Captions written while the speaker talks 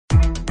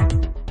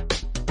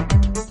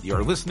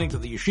You're listening to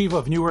the Yeshiva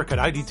of Newark at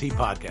IDT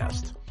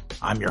podcast.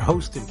 I'm your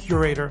host and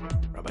curator,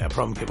 Rabbi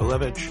Abram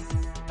Kibalevich,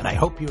 and I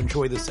hope you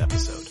enjoy this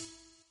episode.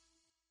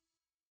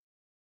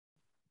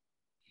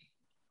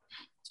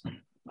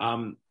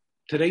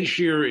 Today's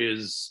shiur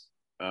is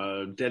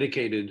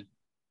dedicated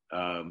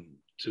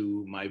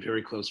to my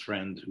very close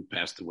friend who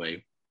passed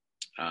away.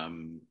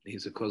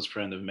 He's a close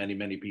friend of many,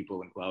 many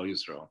people in Klal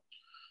Yisrael.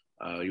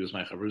 He was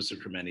my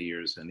chavrusa for many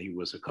years, and he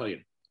was a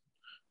Kohain.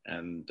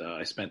 And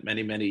I spent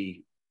many,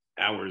 many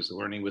hours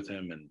learning with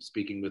him and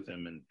speaking with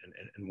him and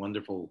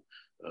wonderful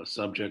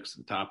subjects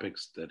and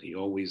topics that he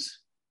always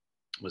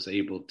was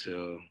able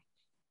to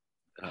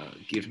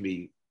give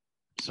me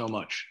so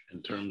much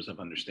in terms of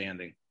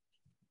understanding.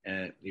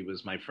 And he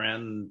was my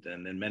friend,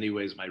 and in many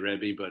ways my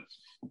Rebbe, but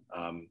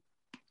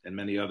in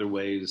many other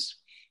ways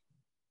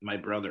my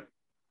brother.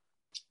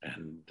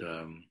 And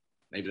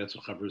maybe that's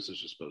what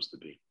chavrusas are supposed to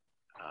be.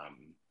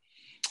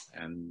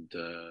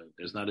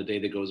 There's not a day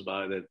that goes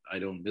by that I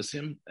don't miss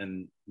him.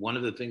 And one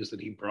of the things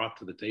that he brought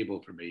to the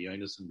table for me,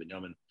 Yonason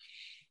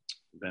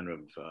Ben Rav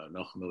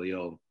Nachum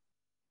Arial,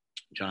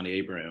 Johnny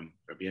Abraham,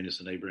 Rabbi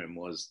Yonason Abraham,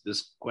 was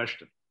this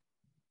question.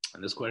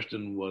 And this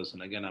question was,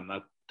 and again, I'm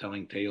not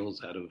telling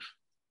tales out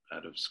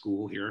of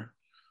school here,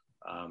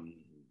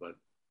 but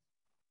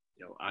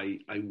you know,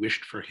 I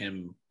wished for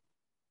him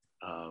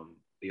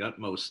the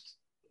utmost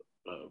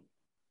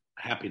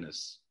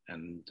happiness,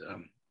 and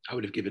I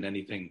would have given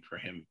anything for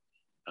him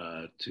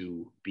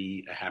to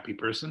be a happy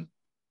person.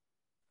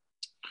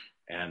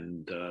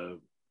 And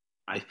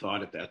I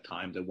thought at that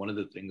time that one of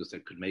the things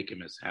that could make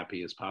him as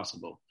happy as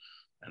possible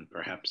and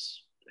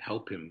perhaps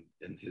help him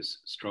in his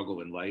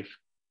struggle in life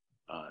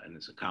and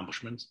his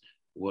accomplishments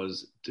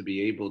was to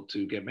be able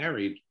to get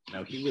married.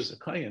 Now, he was a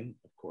Kohain,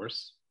 of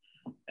course,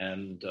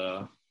 and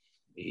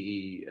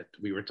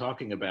we were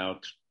talking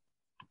about,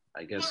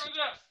 I guess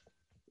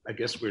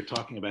we were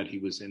talking about he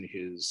was in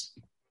his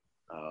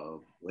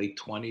late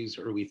 20s,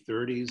 early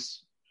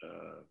 30s,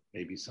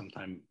 maybe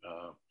sometime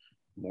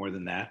more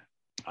than that.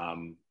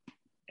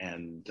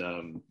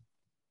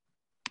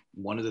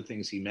 One of the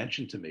things he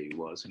mentioned to me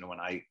was, when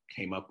I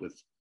came up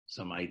with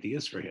some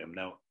ideas for him.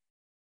 Now,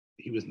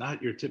 he was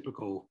not your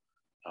typical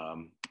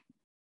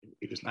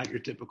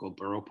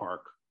Borough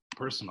Park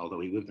person,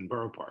 although he lived in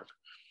Borough Park.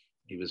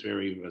 He was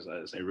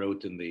as I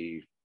wrote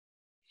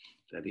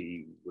that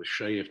he was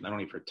shayef not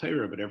only for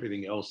Torah, but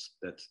everything else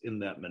that's in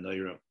that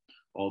menorah,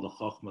 all the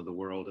chachma of the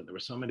world. And there were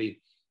so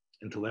many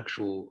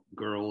intellectual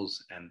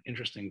girls and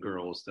interesting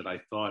girls that I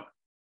thought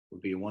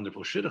would be a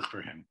wonderful shidduch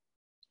for him.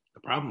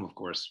 The problem, of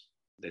course,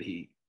 that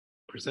he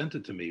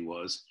presented to me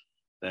was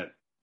that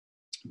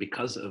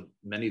because of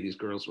many of these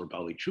girls were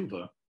Bali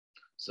Tshuva,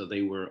 so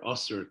they were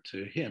usher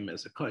to him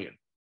as a Kohain,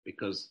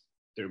 because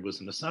there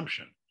was an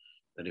assumption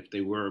that if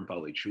they were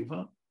Bali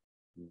Tshuva,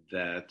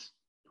 that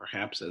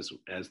perhaps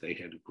as they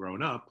had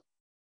grown up,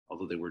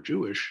 although they were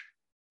Jewish,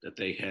 that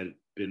they had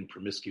been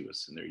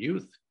promiscuous in their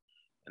youth,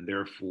 and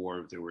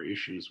therefore there were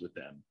issues with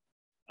them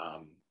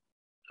of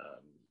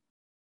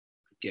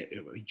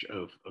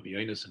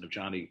Yonason and of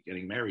Johnny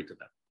getting married to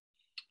them,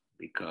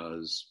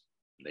 because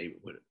they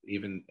would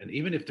even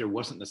if there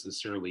wasn't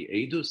necessarily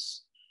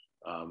edus,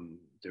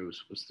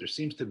 there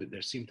seemed to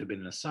have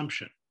been an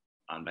assumption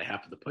on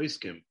behalf of the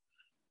Poskim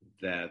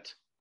that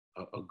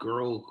a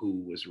girl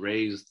who was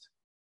raised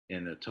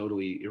in a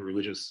totally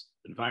irreligious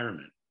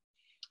environment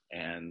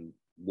and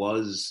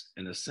was,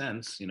 in a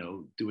sense,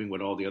 doing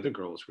what all the other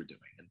girls were doing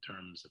in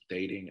terms of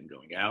dating and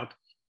going out.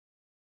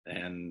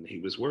 And he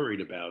was worried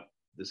about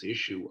this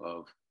issue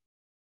of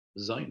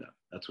Zayna.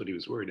 That's what he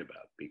was worried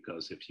about,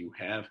 because if you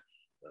have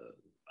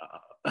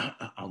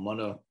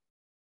Almana,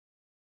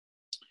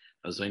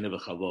 Zayna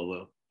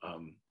v'chavola,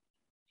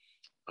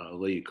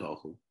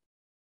 le'yikahu,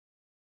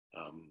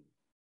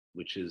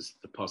 which is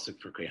the pasuk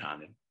for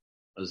Kohanim.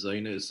 A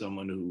Zayna is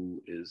someone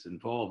who was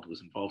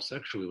involved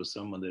sexually with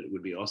someone that it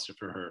would be also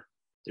for her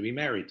to be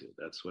married to.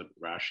 That's what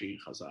Rashi,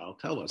 Chazal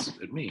tell us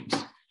it means.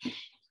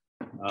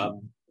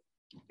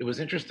 It was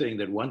interesting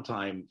that one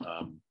time,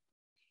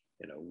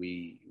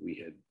 we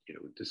had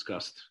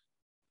discussed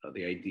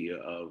the idea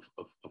of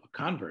a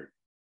convert,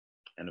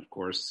 and of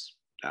course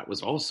that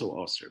was also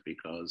usher,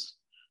 because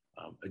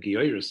a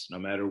gioris, no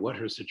matter what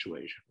her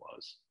situation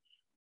was,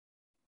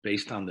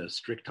 based on the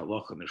strict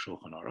halacha in the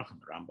Shulchan Aruch and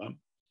the Rambam,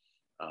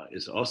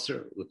 is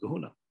usher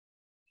l'kahuna,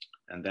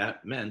 and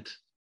that meant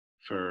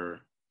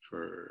for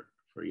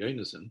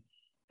Yonason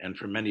and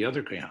for many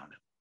other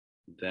Kohanim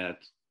that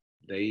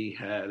they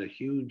had a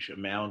huge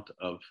amount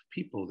of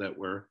people that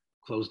were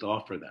closed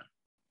off for them.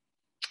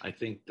 I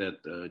think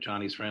that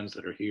Johnny's friends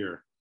that are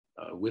here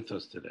with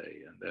us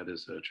today, and that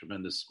is a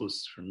tremendous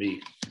plus for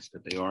me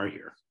that they are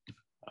here.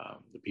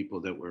 The people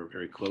that were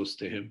very close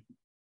to him,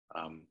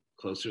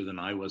 closer than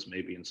I was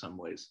maybe in some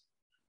ways,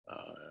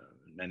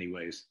 in many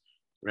ways,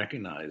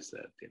 recognize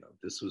that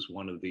this was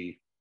one of the,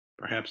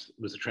 perhaps it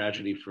was a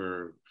tragedy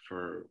for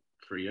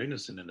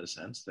Yonason in a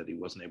sense that he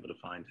wasn't able to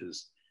find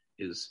his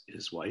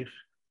wife,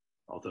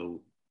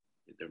 although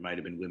there might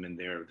have been women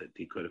there that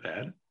he could have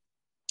had.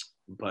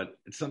 but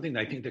it's something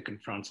that I think that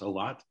confronts a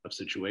lot of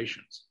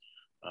situations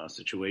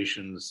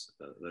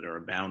that are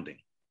abounding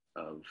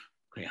of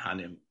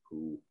Kohanim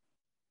who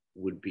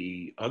would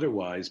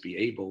otherwise be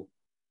able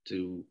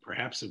to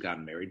perhaps have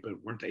gotten married,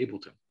 but weren't able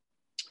to.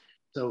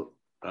 So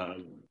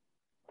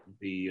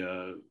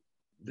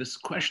this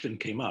question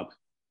came up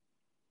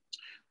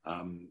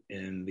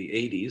in the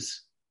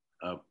 80s.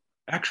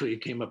 Actually,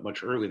 it came up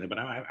much earlier, but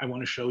I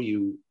want to show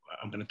you.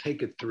 I'm going to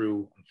take it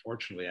through.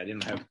 Unfortunately, I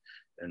didn't have,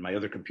 in my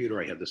other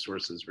computer, I had the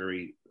sources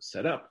very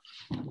set up.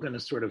 I'm going to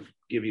sort of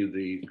give you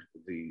the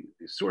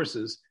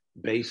sources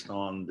based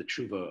on the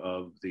tshuva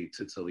of the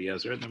Tzitz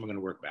Eliezer, and then we're going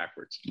to work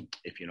backwards,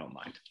 if you don't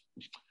mind.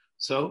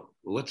 So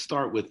let's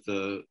start with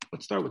the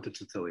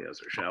Tzitz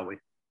Eliezer, shall we?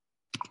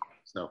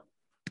 So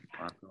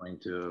I'm going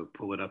to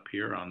pull it up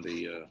here on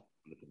the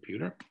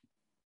computer,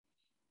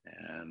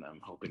 and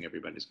I'm hoping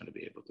everybody's going to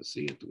be able to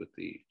see it with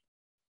the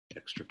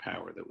extra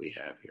power that we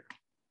have here.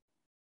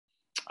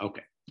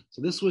 Okay,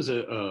 so this was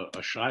a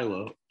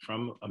Shiloh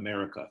from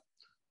America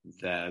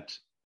that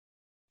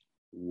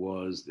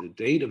was, the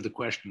date of the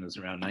question is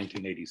around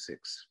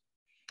 1986.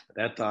 At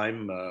that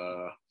time,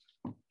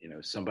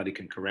 somebody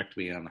can correct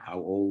me on how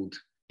old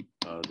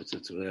the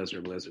Tzitz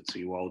Eliezer Rav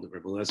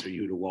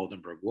Yehuda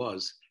Waldenberg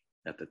was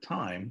at the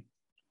time,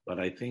 but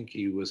I think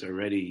he was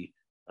already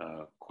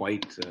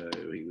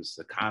he was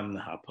the Tshuvos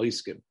and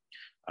Poskim.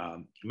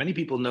 Many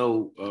people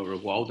know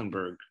Rav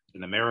Waldenberg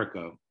in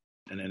America,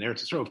 and in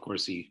Eretz Yisrael, of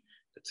course,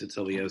 Tzitz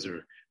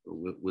Eliezer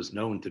was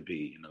known to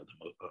be, the most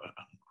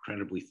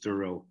incredibly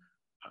thorough,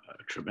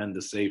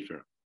 tremendous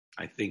sefer.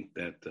 I think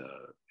that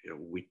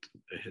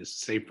his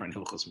sefer in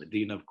Hilchos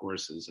Medina, of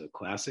course, is a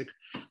classic,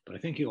 but I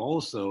think he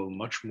also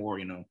much more,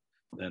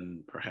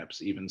 than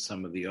perhaps even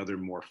some of the other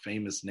more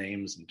famous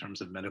names in terms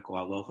of medical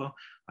halacha.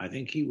 I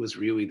think he was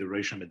really the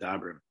Rosh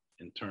Medabrim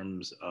in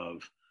terms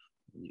of,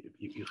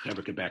 you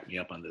ever could back me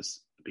up on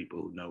this,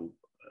 people who know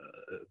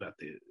about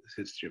the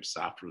history of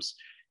Safrus.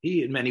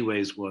 He, in many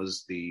ways,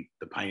 was the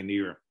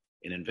pioneer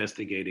in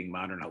investigating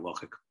modern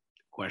halachic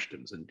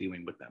questions and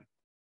dealing with them.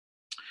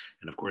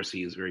 And of course,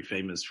 he is very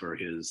famous for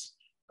his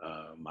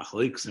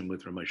machlokes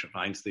with Rav Moshe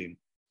Feinstein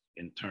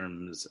in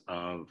terms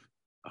of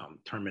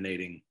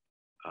terminating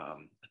a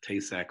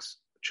Tay-Sachs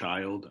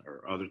child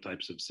or other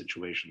types of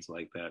situations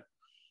like that.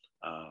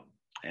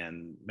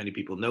 And many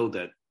people know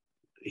that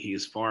he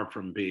is far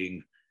from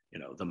being,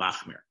 the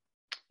machmir.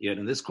 Yet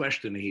in this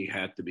question, he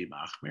had to be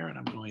machmir, and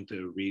I'm going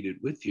to read it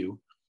with you,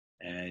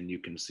 and you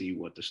can see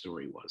what the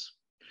story was.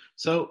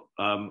 So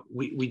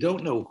we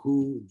don't know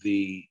who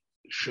the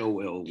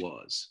shoel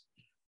was.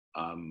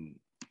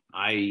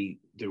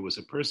 There was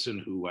a person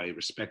who I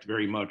respect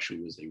very much,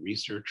 who was a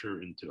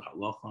researcher into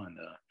halacha and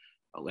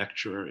a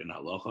lecturer in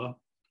halacha,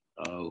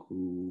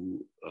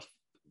 who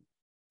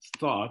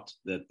thought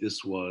that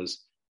this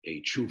was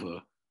a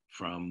tshuva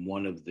from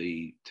one of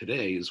the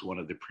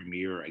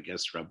premier, I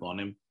guess,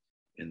 rabbanim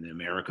in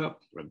America,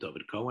 Rav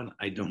David Cohen.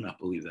 I do not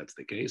believe that's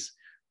the case.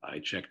 I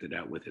checked it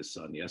out with his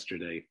son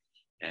yesterday,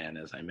 and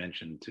as I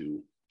mentioned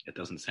it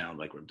doesn't sound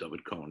like Rav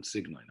David Cohen's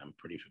signaling. I'm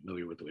pretty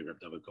familiar with the way Rav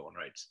David Cohen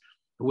writes.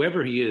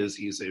 Whoever he is,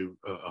 he's a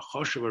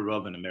choshev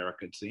rav in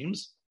America, it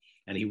seems,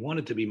 and he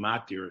wanted to be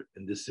matir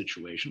in this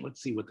situation.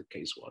 Let's see what the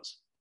case was.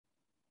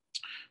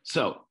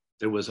 So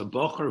there was a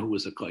bocher who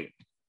was a kohen,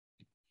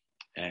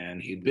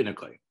 and he'd been a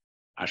kohen.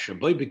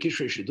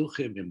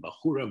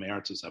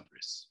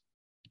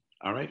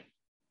 All right.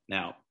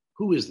 Now,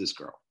 who is this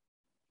girl?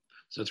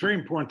 So it's very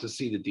important to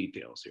see the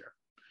details here.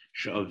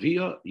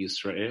 Sha'avia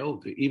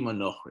Yisrael ve'ima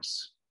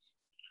nochris.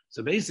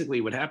 So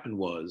basically what happened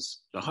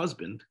was the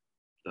husband,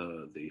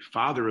 the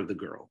father of the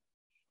girl,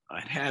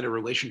 had a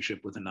relationship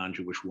with a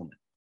non-Jewish woman.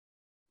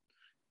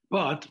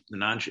 But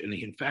and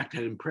he in fact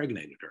had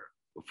impregnated her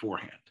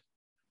beforehand.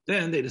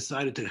 Then they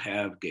decided to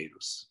have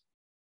gerus.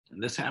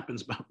 And this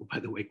happens, by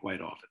the way,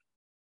 quite often.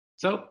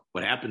 So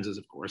what happens is,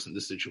 of course, in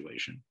this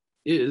situation,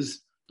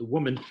 is the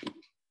woman,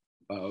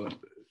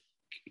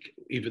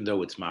 even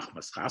though it's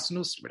machmas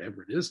chasnus,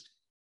 whatever it is,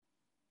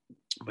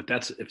 but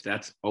if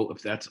that's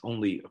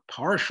only a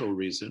partial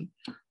reason,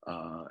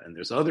 and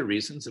there's other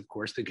reasons, of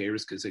course, the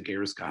gerus is a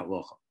gerus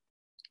kahalocha,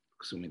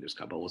 assuming there's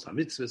kabbalas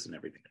hamitzvahs and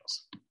everything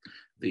else.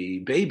 The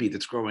baby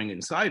that's growing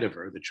inside of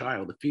her, the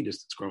child, the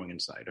fetus that's growing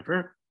inside of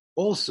her,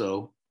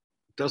 also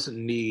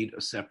doesn't need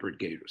a separate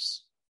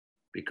gerus.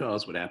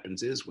 Because what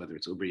happens is, whether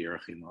it's Ubri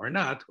Yerachim or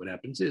not, what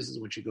happens is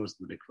when she goes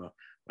to the mikvah,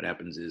 what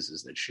happens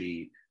is that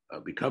she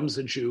becomes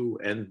a Jew,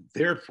 and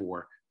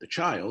therefore the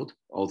child,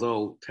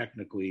 although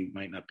technically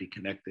might not be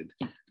connected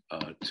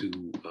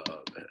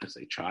as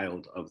a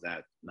child of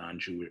that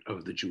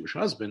of the Jewish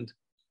husband,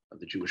 of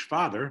the Jewish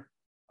father,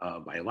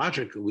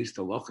 biologically, at least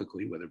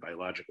halachically, whether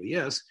biologically,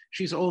 yes,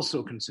 she's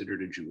also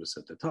considered a Jewess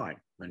at the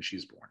time when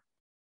she's born.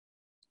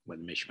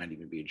 Whether she might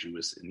even be a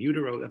Jewess in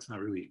utero, that's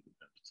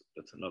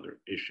another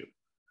issue.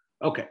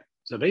 Okay,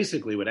 so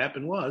basically what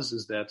happened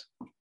is that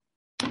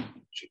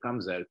she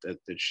comes out that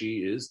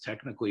she is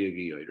technically a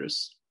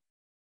Gioidus,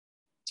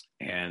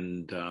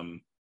 and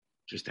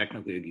she's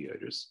technically a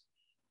Gioidus,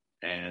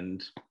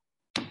 and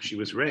she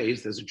was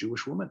raised as a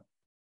Jewish woman,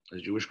 as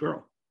a Jewish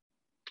girl.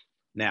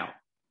 Now,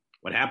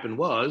 what happened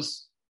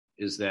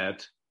is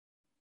that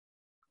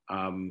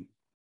the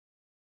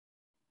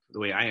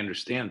way I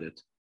understand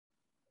it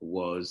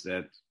was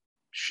that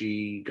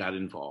she got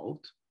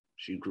involved.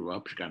 She grew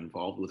up, she got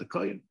involved with a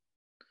Kohen.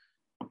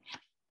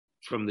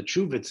 From the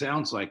Tshuva, it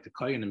sounds like the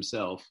Kohen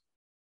himself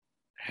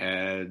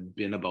had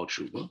been about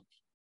Tshuva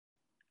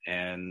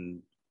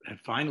and had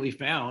finally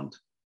found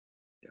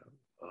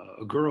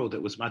a girl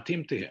that was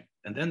matim to him.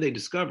 And then they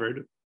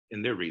discovered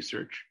in their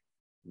research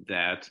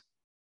that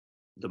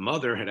the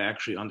mother had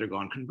actually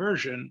undergone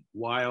conversion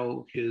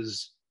while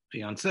his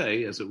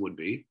fiancée, as it would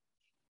be,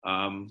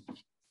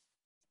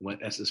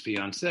 as his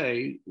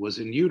fiancée was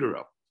in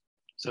utero.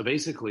 So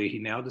basically, he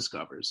now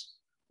discovers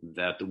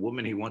that the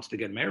woman he wants to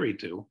get married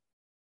to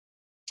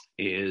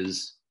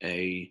is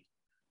a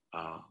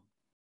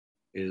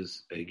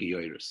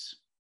Gioiris.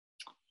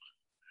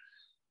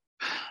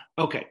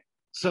 Okay,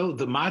 so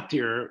the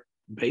Matir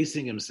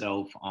basing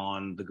himself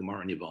on the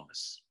Gemara in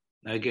Yevamos.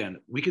 Now again,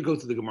 we could go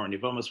to the Gemara in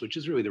Yevamos, which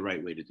is really the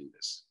right way to do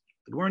this.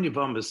 The Gemara in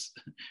Yevamos,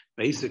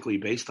 basically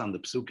based on the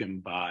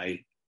psukim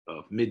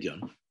of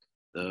Midian,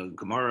 the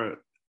Gemara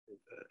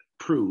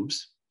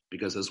proves,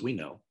 because as we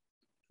know,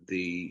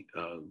 the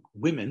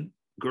women,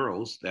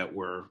 girls that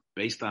were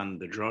based on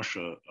the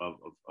drasha of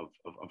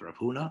Rav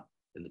Huna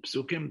in the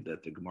psukim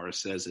that the Gemara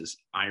says is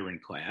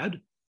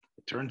ironclad,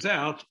 it turns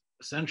out,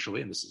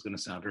 essentially, and this is going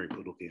to sound very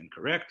politically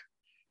incorrect,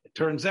 it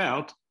turns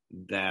out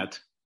that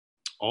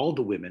all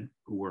the women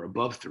who were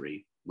above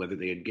 3, whether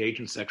they engaged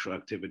in sexual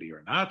activity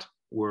or not,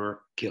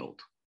 were killed.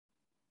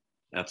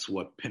 That's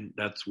what the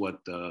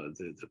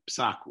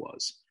psak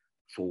was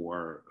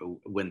for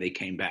when they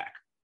came back.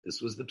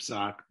 This was the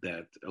psak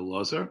that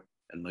Eliezer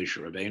and Moshe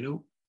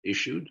Rabbeinu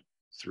issued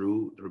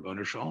through the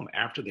Rabbanu Shalom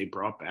after they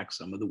brought back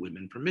some of the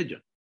women from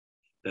Midian,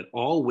 that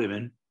all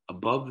women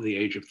above the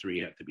age of 3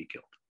 had to be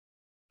killed.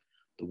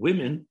 The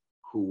women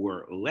who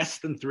were less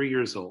than 3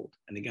 years old,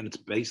 and again, it's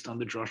based on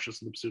the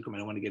drashos and the psukim. I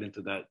don't want to get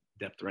into that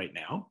depth right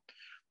now.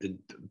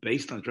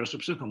 Based on the drashos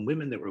and psukim,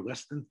 women that were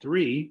less than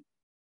 3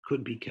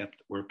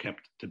 were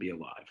kept to be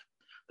alive.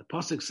 The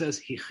pasuk says,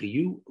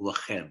 "Hichayu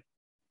lachem,"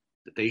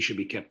 that they should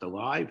be kept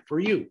alive for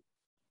you.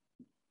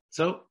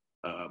 So,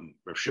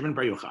 Rav Shimon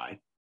Bar Yochai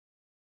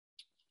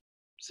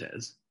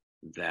says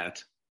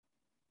that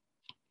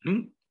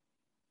Hichayu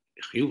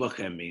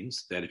lachem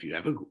means that if you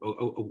have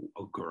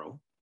a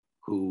girl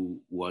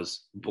who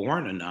was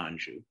born a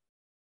non-Jew,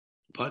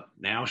 but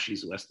now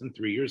she's less than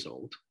 3 years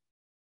old,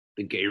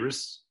 the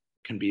gerus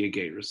can be a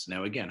gerus.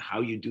 Now again, how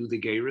you do the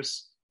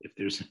gerus, if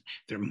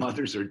their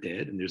mothers are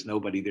dead and there's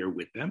nobody there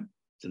with them,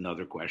 it's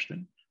another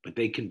question, but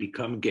they can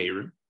become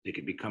gerim, they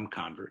can become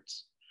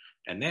converts.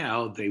 And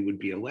now they would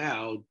be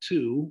allowed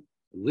to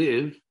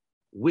live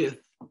with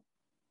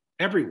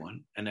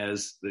everyone. And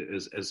as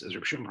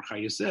Reb Shimon Bar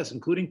Yochai says,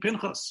 including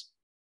Pinchas.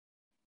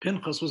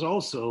 Pinchas was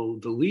also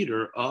the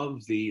leader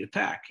of the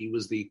attack. He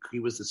was the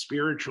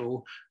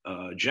spiritual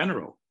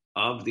general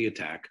of the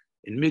attack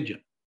in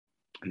Midian.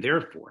 And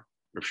therefore,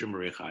 Rav Shimon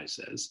Bar Yochai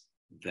says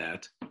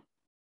that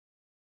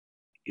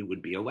it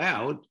would be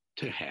allowed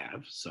to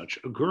have such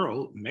a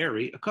girl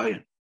marry a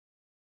Kohen.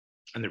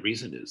 And the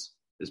reason is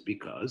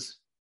because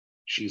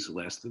she's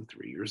less than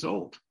 3 years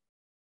old.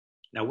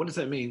 Now, what does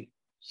that mean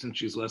since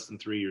she's less than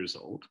 3 years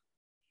old?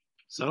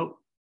 So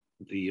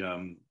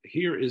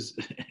here is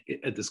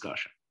a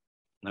discussion.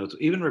 Now,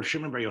 even Rav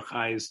Shimon Bar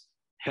Yochai's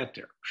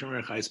heter, Shimon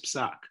Bar Yochai's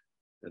psak,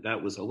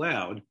 that was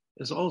allowed,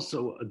 is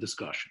also a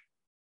discussion.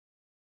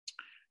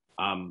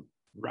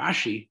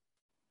 Rashi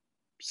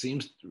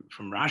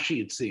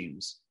it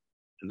seems,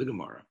 in the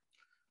Gemara,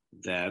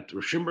 that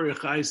Rav Shimon Bar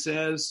Yochai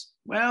says,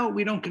 well,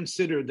 we don't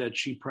consider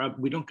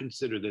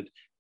that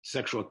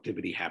sexual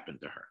activity happened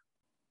to her.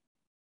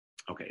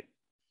 Okay.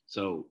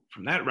 So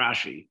from that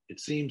Rashi, it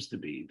seems to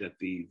be that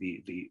the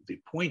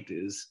point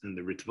is, and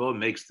the Ritva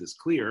makes this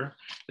clear,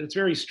 that it's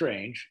very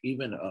strange,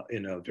 even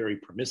in a very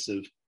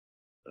permissive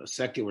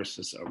secular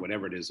or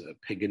whatever it is, a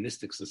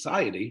paganistic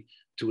society,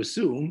 to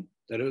assume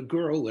that a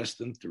girl less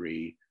than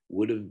 3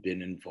 would have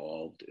been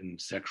involved in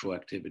sexual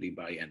activity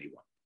by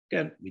anyone.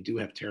 Again, we do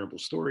have terrible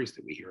stories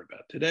that we hear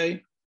about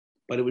today,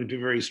 but it would be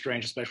very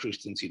strange, especially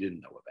since you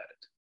didn't know about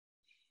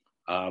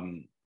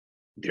it.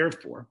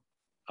 Therefore,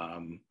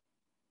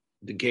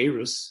 the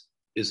gerus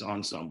is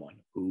on someone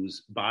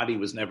whose body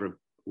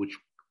which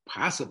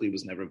possibly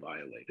was never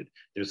violated.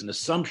 There's an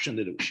assumption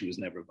that she was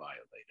never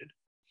violated.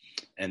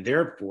 And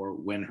therefore,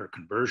 when her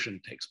conversion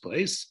takes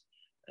place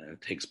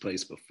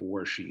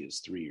before she is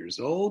 3 years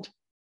old,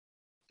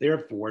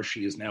 therefore,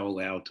 she is now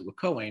allowed to a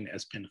Kohen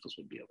as Pinchas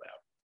would be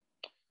allowed.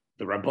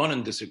 The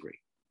Rabbanan disagree.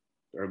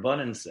 The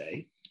Rabbanan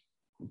say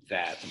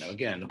that,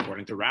 again,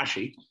 according to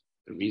Rashi,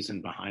 the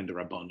reason behind the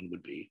Rabbanan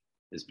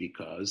is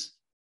because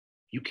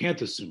you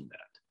can't assume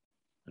that.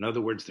 In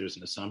other words, there's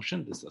an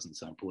assumption. This doesn't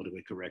sound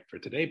politically correct for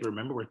today, but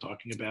remember, we're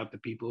talking about the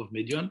people of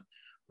Midian.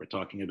 We're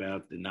talking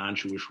about the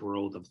non-Jewish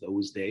world of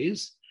those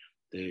days.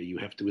 You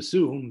have to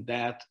assume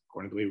that,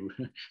 according to the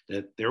way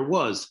that there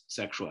was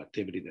sexual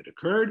activity that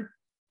occurred,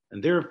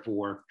 And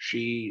therefore,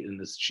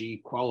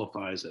 she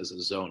qualifies as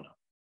a zona,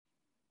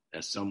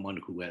 as someone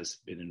who has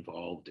been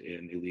involved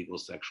in illegal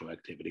sexual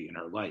activity in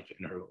her life,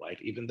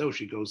 even though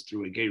she goes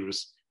through a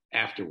gerus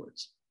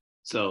afterwards.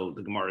 So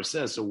the Gemara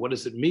says, so what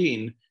does it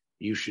mean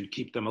you should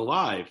keep them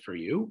alive for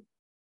you?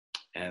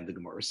 And the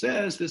Gemara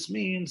says, this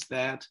means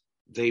that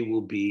they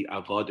will be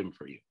avodim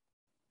for you.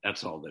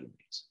 That's all that it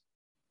means.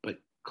 But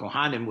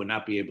Kohanim would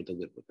not be able to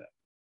live with that.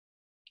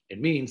 It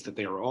means that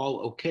they are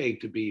all okay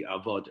to be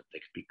avodim. They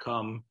can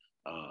become,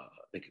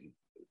 they can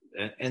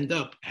end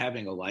up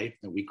having a life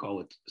that we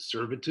call it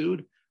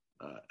servitude.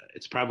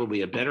 It's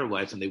probably a better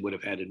life than they would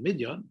have had in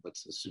Midyan.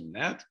 Let's assume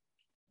that,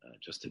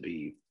 just to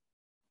be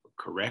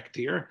correct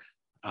here.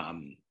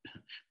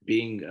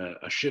 Being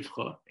a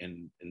shivcha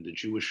in the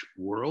Jewish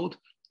world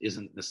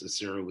isn't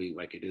necessarily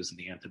like it is in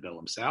the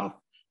antebellum South,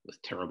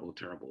 with terrible,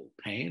 terrible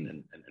pain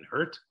and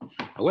hurt.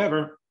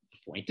 However, the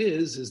point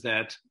is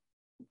that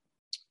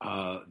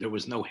there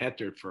was no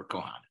heter for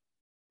Kohan.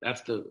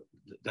 That's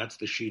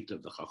the sheet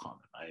of the Chachamim.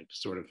 I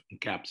sort of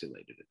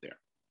encapsulated it there.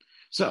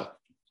 So,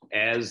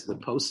 as the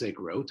Posek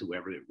wrote,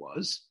 whoever it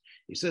was,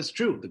 he says,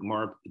 true, the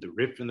Gemara, the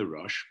Rif and the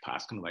Rosh,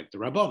 Paskin like the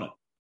Rabbana.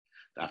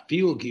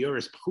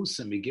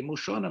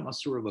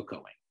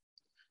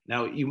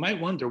 Now, you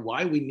might wonder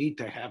why we need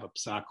to have a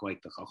psak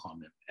like the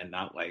Chachamim and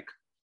not like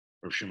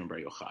Rav Shimon Bar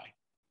Yochai.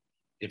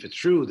 If it's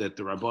true that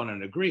the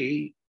Rabbanan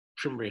agree,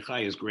 Shimon Bar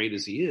Yochai, as great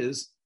as he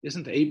is,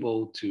 isn't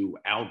able to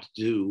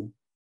outdo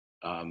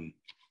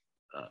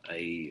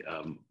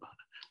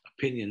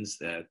opinions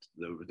that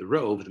the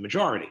rove, the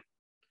majority.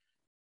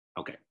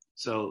 Okay,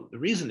 so the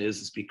reason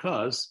is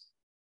because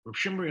Rav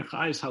Shimon Bar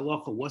Yochai's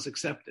halacha was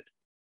accepted,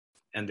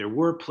 and there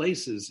were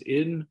places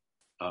in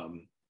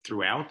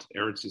throughout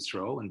Eretz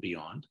Yisrael and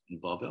beyond, in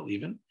Bavel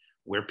even,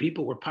 where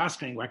people were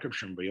paskening like Rav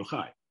Shimon Bar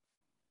Yochai,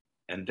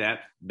 and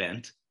that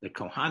meant that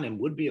Kohanim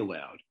would be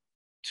allowed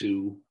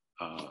to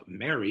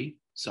marry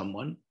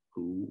someone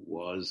who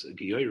was a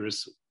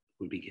Gioris,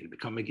 would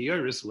become a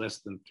Gioris less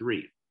than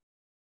 3.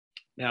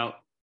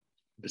 Now,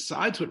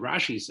 besides what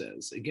Rashi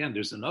says, again,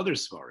 there's another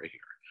svara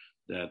here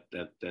that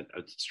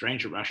it's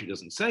strange that Rashi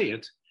doesn't say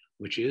it,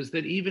 which is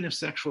that even if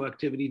sexual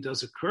activity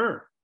does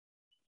occur,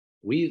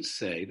 we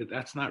say that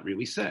that's not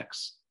really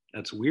sex.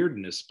 That's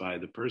weirdness by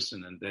the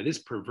person, and that is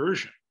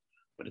perversion,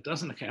 but it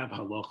doesn't have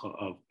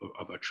halacha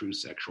of a true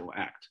sexual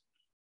act.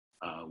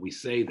 We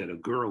say that a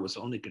girl was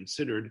only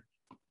considered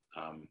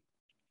a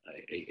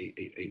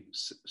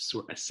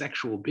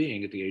sexual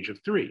being at the age of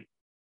 3.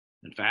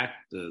 In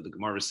fact, the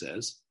Gemara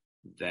says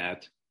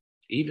that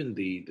even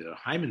the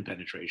hymen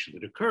penetration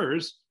that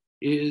occurs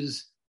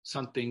is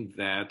something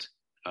that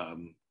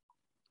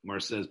Gemara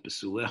says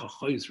besuleha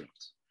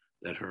choizras,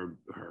 that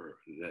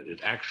that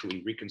it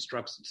actually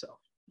reconstructs itself.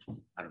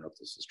 I don't know if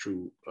this is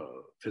true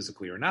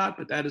physically or not,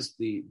 but that is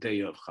the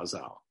day of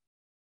Chazal.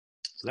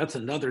 So that's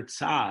another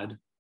tzad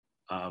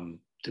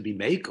to be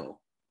mekel,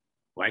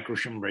 like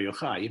Rosh Bar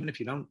Yochai, even if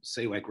you don't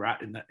say like,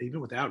 even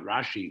without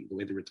Rashi, the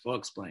way the Ritva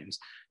explains,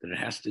 that it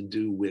has to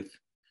do with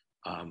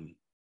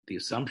the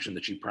assumption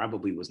that she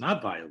probably was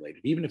not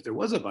violated. Even if there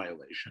was a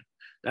violation,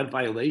 that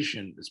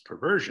violation is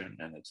perversion,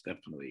 and it's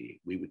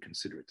definitely, we would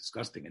consider it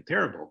disgusting and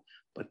terrible,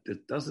 but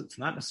it's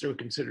not necessarily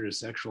considered a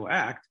sexual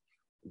act.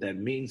 That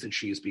means that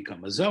she has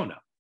become a zona,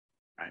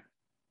 right?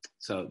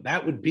 So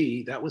that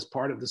was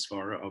part of the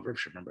svara of Rav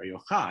Shimon Bar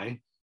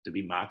Yochai, to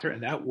be mater,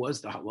 and that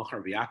was the halacha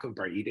of Yaakov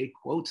Bar Idei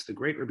quotes the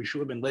great Rabbi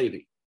Shua ben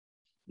Levi.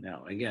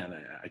 Now, again,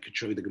 I could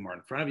show you the Gemara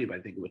in front of you, but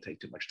I think it would take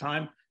too much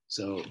time.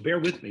 So bear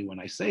with me when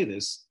I say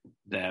this,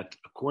 that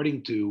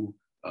according to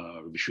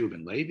Rabbi Shua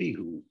ben Levi,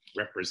 who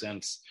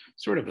represents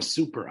sort of a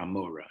super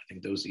Amora, I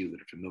think those of you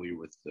that are familiar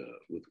with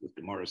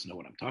Gemaras know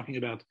what I'm talking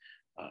about,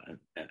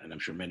 and I'm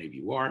sure many of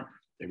you are.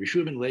 Rabbi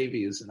Shua ben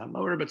Levi is an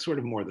Amora, but sort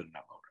of more than an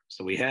Amora.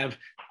 So we have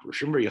Rav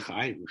Shimon Bar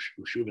Yochai,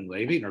 Rav Shua ben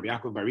Levi, and Rabbi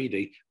Yaakov Bar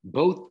Idei,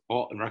 both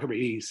and Rav Bar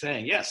Idei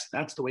saying, yes,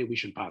 that's the way we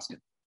should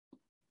paskin.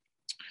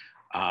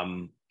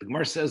 The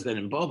Gemara says that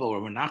in Bavel,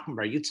 when Nachman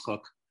Bar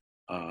Yitzchak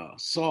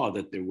saw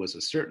that there was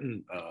a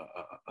certain,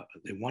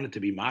 they wanted to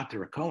be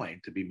mater a Kohen,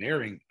 to be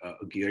marrying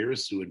a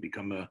Geiris who had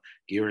become a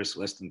Geiris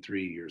less than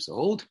 3 years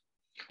old.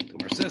 The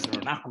Gemara says that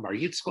Nachman Bar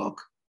Yitzchak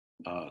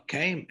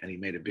came and he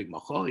made a big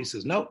machol. He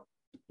says, no,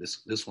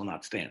 this will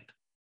not stand.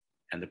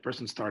 And the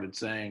person started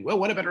saying, well,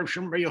 what about Rav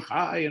Shimon Bar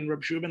Yochai and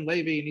Rav Shua ben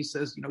Levi? And he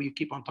says, you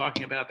keep on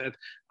talking about that.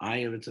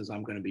 It says,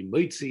 I'm going to be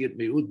moitzi et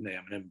meudne.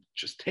 I'm going to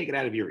just take it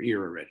out of your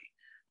ear already.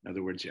 In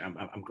other words,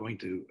 I'm going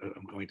to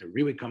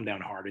really come down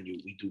hard on you.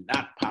 We do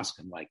not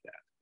paskin like that.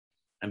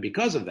 And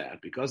because of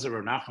that, because of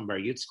Rav Nachman Bar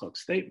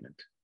Yitzchak's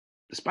statement,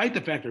 despite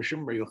the fact that Rav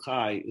Shimon Bar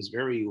Yochai is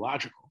very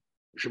logical,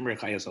 Rav Shimon Bar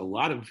Yochai has a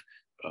lot of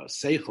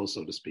seichel,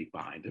 so to speak,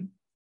 behind him,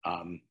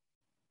 Rav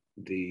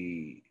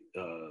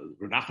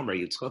Nachman Bar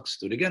Yitzchak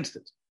stood against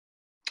it.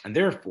 And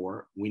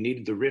therefore, we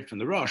needed the Rif and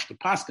the Rosh to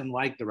paskin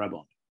like the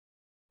Rabbon.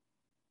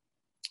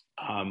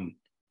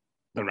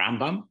 The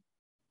Rambam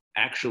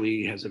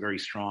actually has a very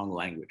strong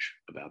language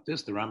about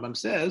this. The Rambam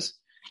says,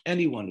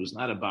 anyone who's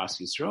not a Bas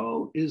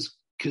Yisrael is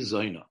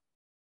kizoina.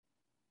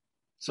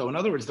 So in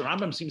other words, the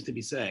Rambam seems to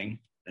be saying,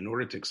 in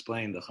order to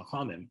explain the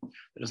Chachamim,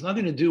 that has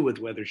nothing to do with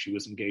whether she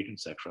was engaged in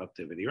sexual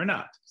activity or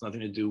not. It's nothing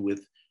to do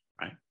with,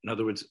 right? In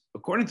other words,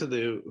 according to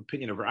the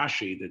opinion of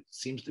Rashi, that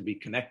seems to be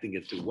connecting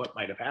it to what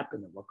might have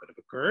happened and what could have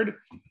occurred,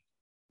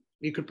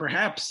 you could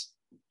perhaps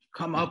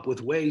come up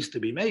with ways to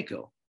be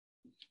mekel.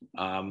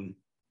 And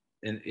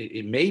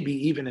it may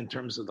be even in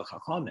terms of the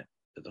Chachamim,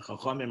 that the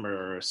Chachamim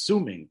are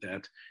assuming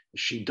that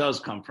she does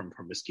come from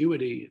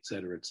promiscuity, et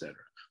cetera, et cetera.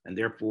 And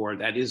therefore,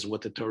 that is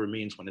what the Torah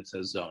means when it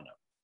says zona.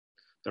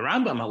 The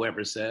Rambam,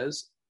 however,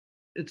 says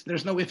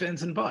there's no ifs,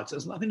 ands, and buts. It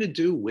has nothing to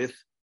do with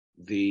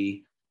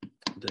the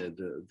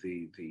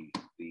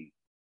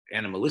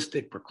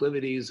animalistic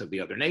proclivities of the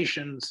other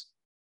nations.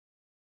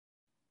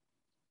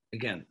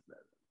 Again,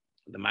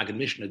 the Maggid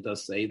Mishnah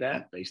does say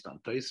that, based on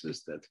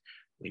Tosfos, that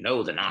we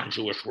know the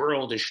non-Jewish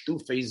world is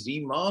shtufei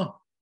zima,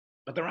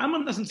 but the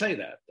Rambam doesn't say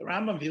that. The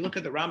Rambam, if you look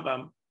at the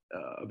Rambam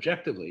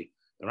objectively,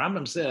 the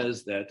Rambam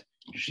says that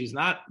she's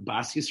not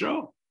Bas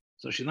Yisrael.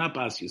 So she's not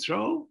Bas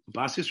Yisrael.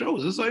 Bas Yisrael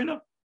is a Zayna.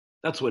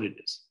 That's what it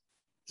is.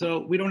 So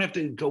we don't have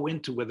to go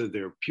into whether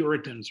they're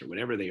Puritans or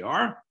whatever they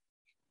are.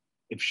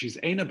 If she's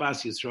Eina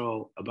Bas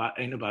Yisrael,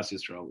 Eina Bas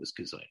Yisrael is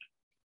Kizayna.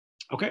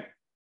 Okay.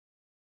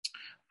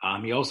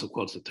 He also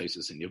quotes the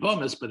Taisus in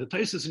Yevamis, but the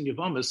Taisus in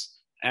Yevamis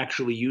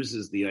actually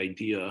uses the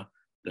idea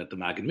that the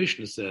Maggid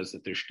Mishnah says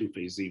that there's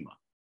Shtufei Zima,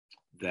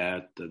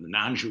 that the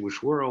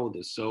non-Jewish world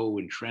is so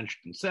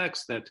entrenched in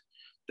sex that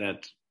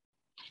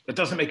it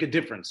doesn't make a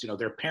difference.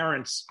 Their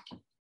parents,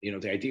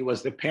 the idea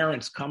was their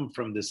parents come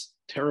from this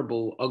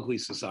terrible, ugly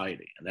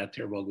society. And that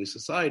terrible, ugly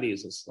society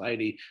is a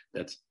society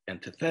that's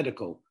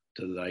antithetical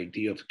to the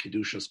idea of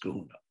Kedushas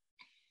Kahuna.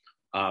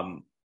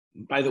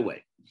 By the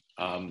way,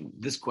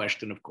 this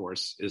question, of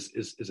course,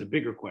 is a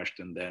bigger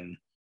question than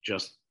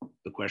just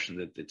the question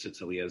that the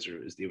Tzitz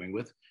Eliezer is dealing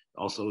with.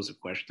 Also is a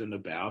question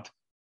about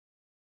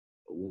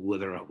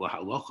whether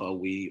halacha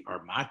we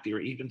are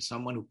matir even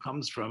someone who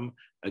comes from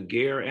a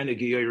ger and a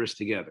geiris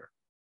together,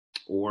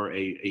 or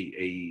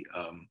a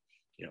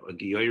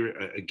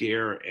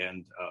ger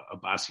and a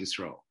bas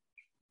Yisrael.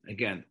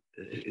 Again,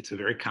 it's a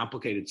very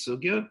complicated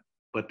sugya,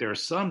 but there are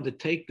some that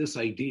take this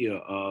idea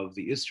of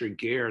the Issur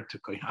ger to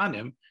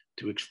Kohanim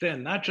to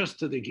extend not just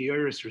to the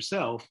geiris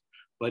herself,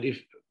 but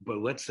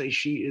let's say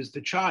she is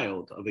the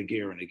child of a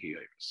ger and a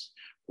geiris,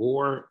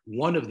 or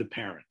one of the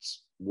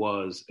parents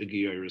was a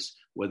geiris,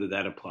 whether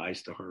that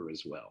applies to her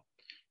as well.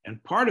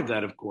 And part of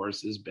that, of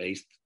course, is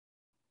based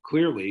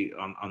clearly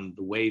on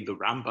the way the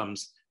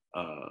Rambam's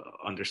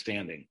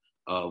understanding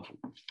of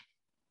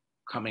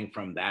coming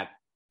from that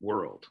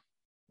world.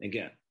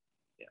 Again,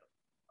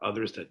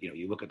 others that,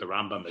 you look at the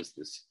Rambam as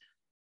this,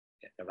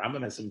 the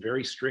Rambam has some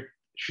very strict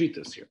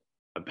shittas here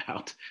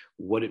about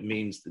what it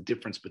means, the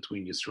difference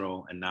between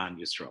Yisrael and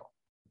non-Yisrael.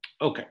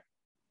 Okay.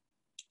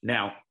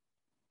 Now,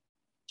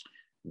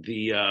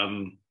 the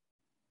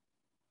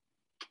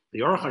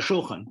Aruch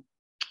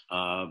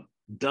HaShulchan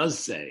does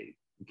say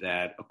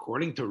that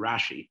according to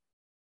Rashi,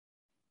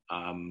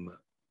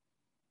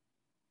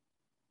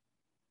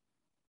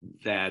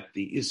 that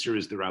the Issur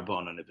is the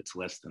Rabbanon if it's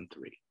less than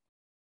 3.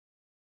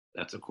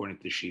 That's according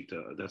to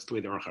Shita. That's the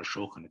way the Aruch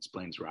HaShulchan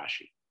explains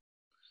Rashi.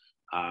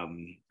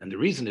 And the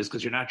reason is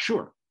because you're not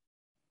sure.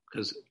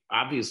 Because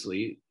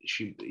obviously,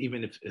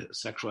 even if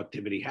sexual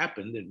activity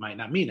happened, it might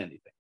not mean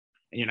anything.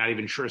 And you're not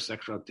even sure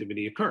sexual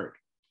activity occurred.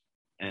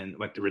 And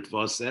like the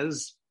Ritva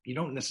says, you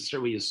don't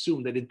necessarily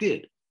assume that it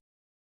did.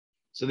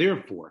 So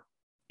therefore,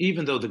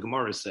 even though the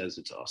Gemara says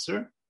it's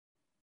Asur,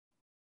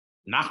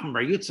 Nachman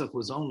Bar Yitzchak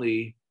was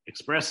only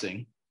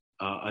expressing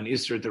an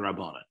Issur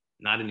D'Rabbanan,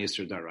 not an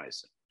Issur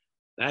D'Oraisa.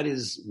 That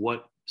is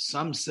what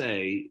some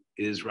say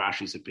is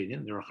Rashi's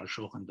opinion. The Aruch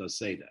HaShulchan does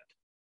say that.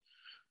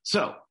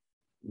 So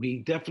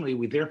we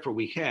therefore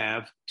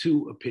have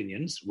 2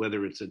 opinions,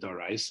 whether it's a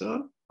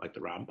D'Oraisa, like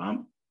the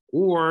Rambam,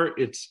 or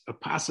it's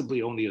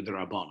possibly only a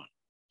D'Rabbanan.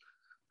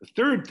 The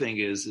third thing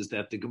is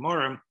that the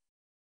Gemara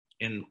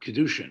in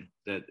Kiddushin,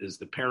 that is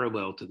the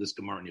parallel to this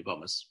Gemara in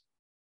Yevamis,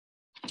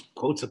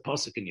 quotes a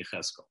pasuk in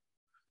Yecheskel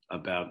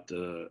about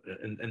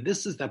and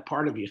this is that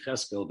part of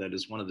Yecheskel that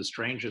is one of the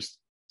strangest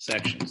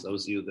sections.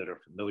 Those of you that are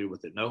familiar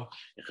with it know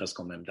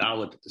Yecheskel Mem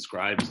Dalet that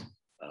describes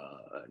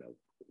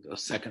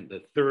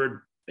the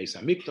third Beis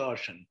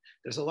Hamikdash, and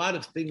there's a lot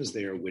of things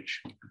there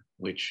which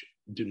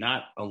do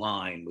not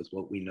align with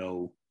what we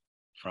know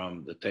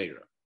from the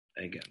Torah.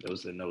 Again,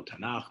 those that know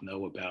Tanakh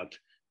know about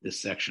this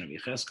section of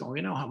Yecheskel.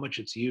 We know how much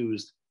it's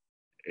used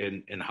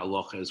in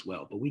halacha as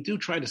well, but we do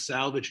try to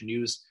salvage and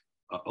use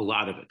a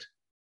lot of it.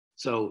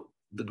 So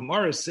the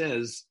Gemara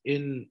says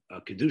in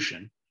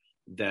Kiddushin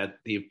that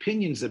the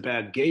opinions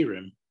about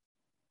Gerim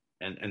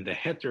and the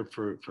heter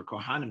for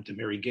Kohanim to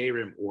marry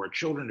Gerim or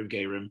children of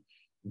Gerim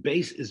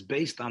is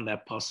based on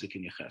that pasuk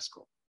in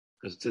Yecheskel,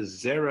 because it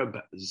says Zera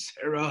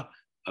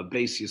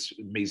Beis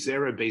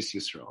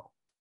Yisrael.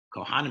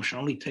 Kohanim should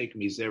only take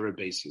Mizera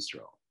Beis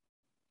Yisrael.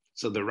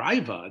 So the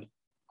Raivad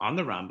on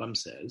the Rambam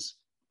says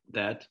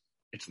that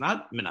it's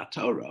not Minat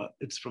Torah,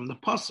 it's from the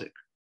pasuk,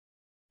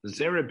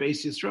 Zera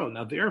Beis Yisrael.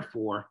 Now,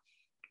 therefore,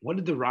 what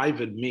did the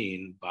Ravid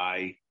mean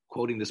by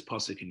quoting this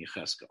pasuk in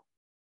Yecheskel?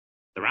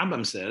 The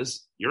Rambam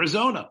says, you're a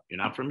Zona, you're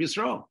not from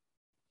Yisrael.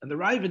 And the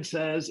Ravid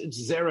says,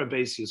 it's Zera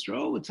Beis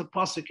Yisrael, it's a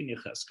pasuk in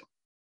Yecheskel.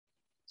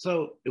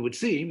 So it would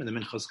seem, and the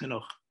Minchas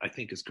Chinuch, I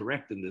think, is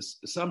correct in this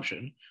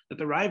assumption, that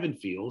the Ravid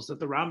feels that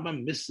the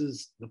Rambam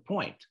misses the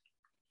point,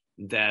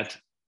 that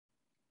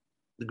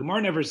the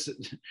Gemara never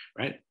says,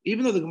 right?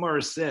 Even though the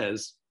Gemara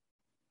says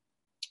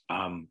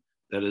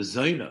that a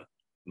Zona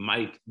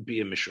might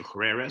be a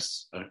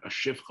Mishuchreres, a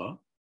Shivcha,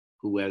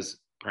 who has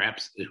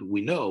perhaps, who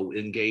we know,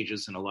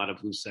 engages in a lot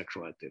of loose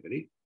sexual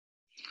activity.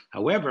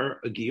 However,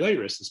 a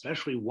Gioiris,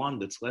 especially one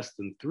that's less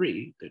than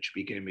 3, that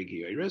she became a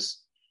Gioiris,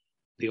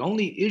 the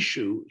only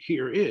issue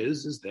here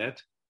is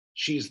that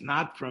she's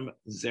not from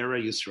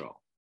Zera Yisrael.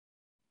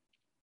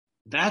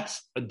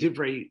 That's a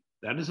divrei,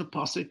 that is a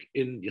pasuk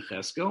in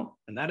Yecheskel,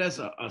 and that has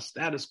a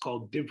status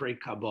called divrei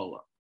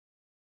Kabbalah.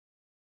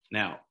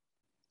 Now,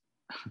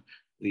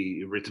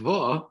 the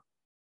Ritva,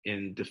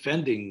 in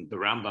defending the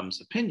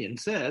Rambam's opinion,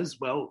 says,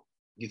 well,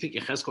 you think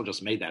Yecheskel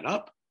just made that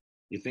up?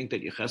 You think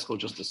that Yecheskel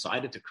just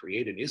decided to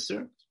create an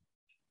Issur?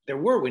 There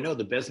were, we know,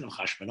 the Bezdin of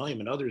Chashmonaim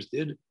and others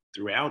did,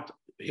 throughout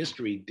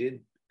history,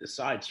 did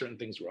decide certain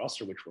things were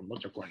Issur, which were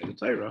mutter according to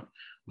the Torah,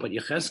 but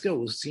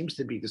Yecheskel seems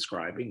to be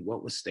describing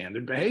what was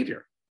standard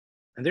behavior.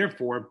 And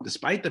therefore,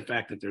 despite the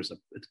fact that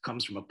it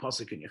comes from a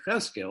pasuk in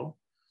Yecheskel,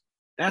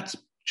 that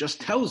just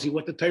tells you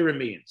what the Torah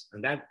means.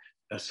 And that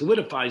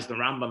solidifies the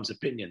Rambam's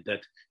opinion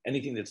that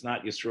anything that's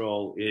not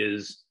Yisrael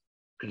is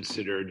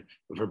considered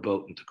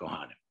verboten to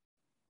Kohanim.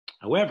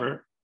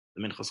 However,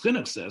 the Minchas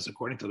Chinuch says,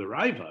 according to the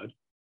Ravad,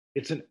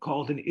 it's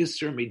called an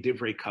Issur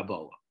Midivrei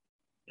Kabbalah.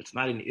 It's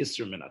not an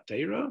Issur min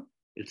HaTorah,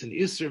 it's an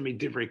Issur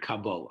Midivrei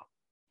Kabbalah.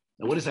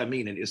 Now, what does that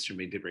mean, an Issur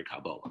Midivrei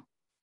Kabbalah?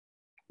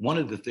 One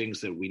of the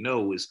things that we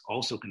know is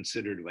also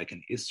considered like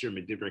an Issur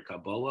Midivrei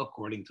Kabbalah,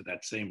 according to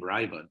that same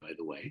Ravad, by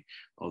the way,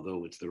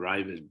 although it's the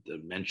Ravad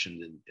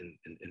mentioned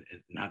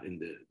not in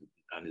the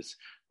on his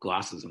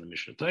glosses on the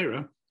Mishnah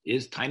Torah,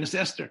 is Tainus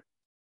Esther.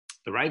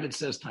 The Ravad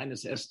says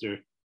Tainus Esther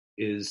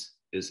is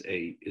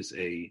a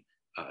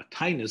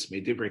Tainus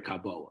Midivrei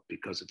Kabbalah,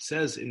 because it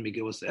says in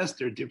Megillas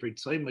Esther Divrei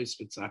Tzaymeis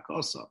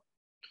V'Tzakosa.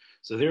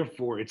 So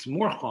therefore, it's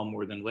more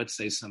chomer than, let's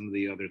say, some of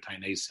the other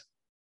Tainesim.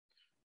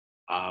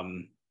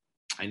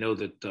 I know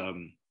that,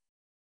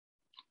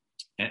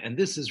 and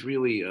this is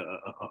really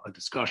a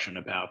discussion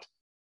about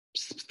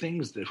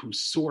things that whose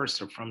source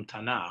are from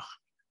Tanakh.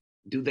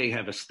 Do they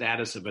have a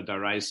status of a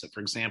daraisa? For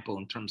example,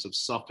 in terms of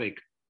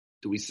suffix,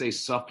 do we say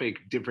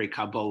suffix divrei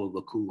Kabbalah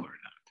lakula or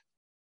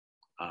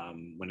not?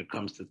 When it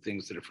comes to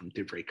things that are from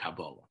divrei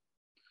Kabbalah.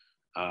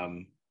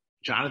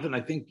 Jonathan, I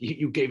think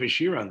you gave a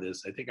shiur on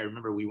this. I think I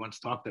remember we once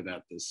talked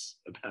about this,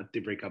 about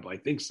divrei Kabbalah. I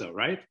think so,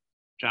 right?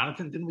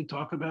 Jonathan, didn't we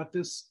talk about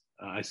this?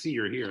 I see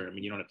you're here. I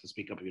mean, you don't have to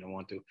speak up if you don't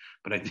want to,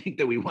 but I think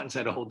that we once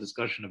had a whole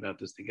discussion about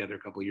this together a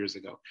couple of years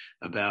ago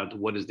about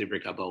what does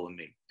divrei Kabbalah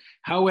mean.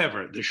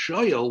 However, the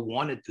shoyel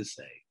wanted to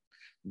say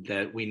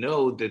that we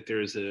know that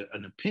there's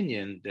an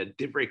opinion that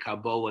divrei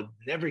Kabbalah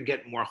never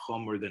get more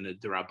chomer than a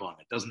derabban.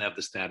 It doesn't have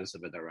the status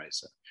of a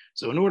daraisa.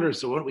 So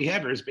what we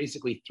have here is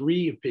basically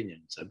 3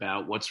 opinions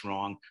about what's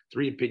wrong,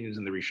 3 opinions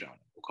in the Rishonim.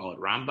 We'll call it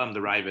Rambam, the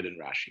Ravid, and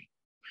Rashi.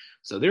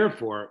 So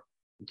therefore,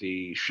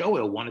 the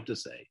shoyel wanted to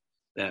say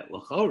that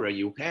l'chora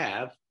you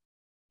have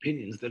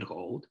opinions that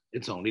hold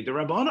it's only the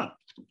Rabbanan.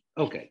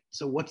 Okay,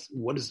 so what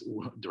is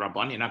the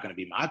Rabbanan? You're not going to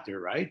be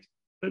matir, right?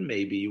 But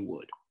maybe you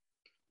would.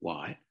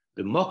 Why?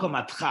 B'mokom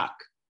atchak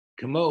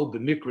kamo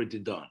b'mikra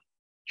didon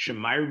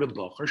shemayr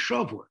b'bocher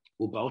shavur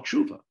u'bal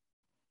tshuva.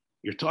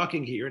 You're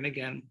talking here, and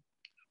again,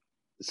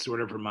 it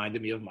sort of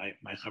reminded me of my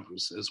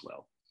chavrusa as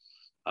well.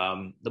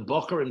 The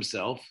bocher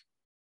himself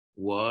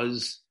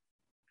was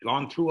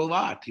gone through a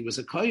lot. He was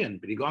a kohen,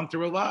 but he'd gone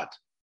through a lot.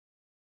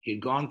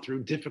 He'd gone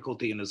through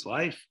difficulty in his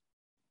life,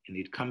 and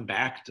he'd come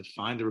back to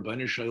find the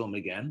Rebbeinu Shalom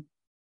again.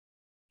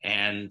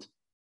 And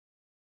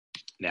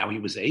now he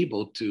was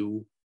able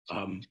to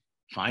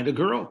find a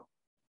girl.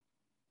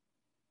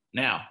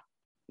 Now,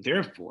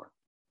 therefore,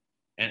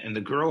 and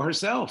the girl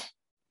herself.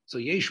 So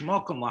yesh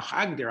mokum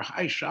lahagdir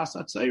hay shas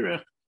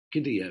atzayirech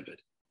k'di'evid.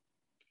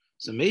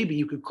 So maybe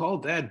you could call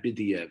that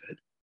b'di'evid.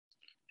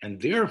 And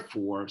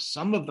therefore,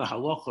 some of the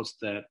halachos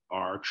that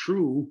are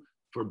true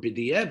for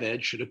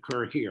b'di'evid should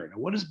occur here. Now,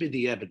 what does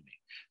b'di'evid mean?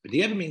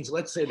 B'di'evid means,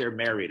 let's say they're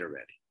married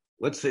already.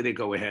 Let's say they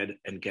go ahead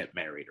and get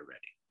married already.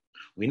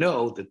 We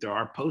know that there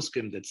are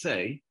poskim that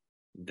say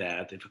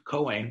that if a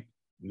Kohain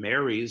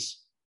marries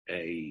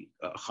a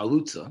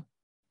chalutza,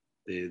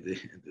 we're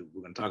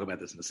going to talk about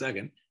this in a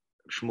second.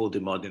 Shmuel de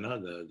Modena,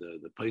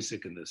 the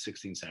posik in the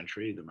 16th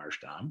century, the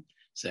Marshtam,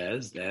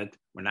 says that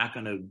we're not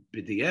going to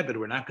b'di'evid,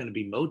 we're not going to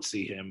be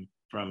motzi him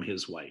from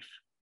his wife.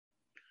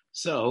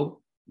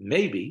 So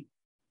maybe,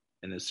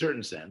 in a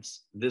certain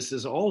sense, this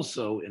is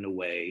also, in a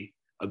way,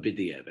 a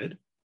b'di'evid,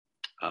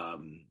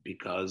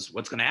 because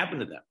what's going to happen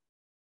to them?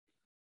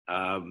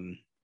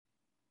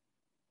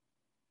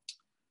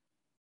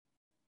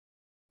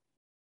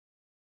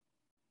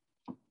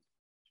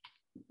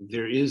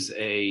 There is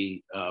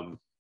a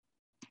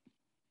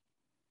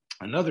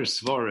another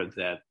svara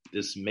that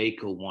this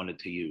Makel wanted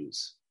to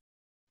use.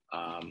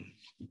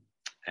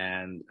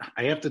 And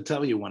I have to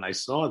tell you, when I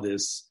saw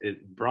this,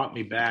 it brought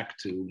me back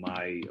to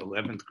my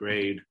 11th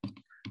grade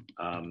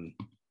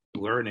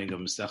learning of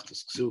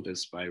Masechtas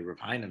Ksuvos by Rav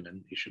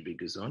Heinemann. He should be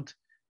gesund.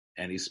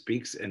 And he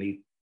speaks and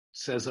he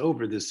says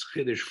over this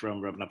chiddush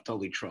from Rav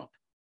Naftali Trop.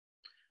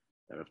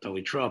 Rav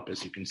Naftali Trop,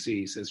 as you can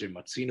see, he says here,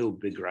 Matzinu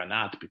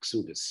bigranat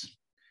b'ksuvos.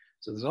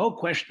 So there's a whole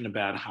question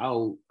about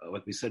how,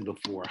 like we said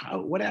before,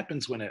 what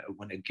happens when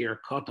a ger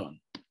katan,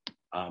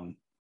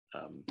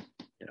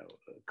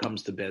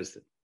 comes to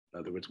Bezdin. In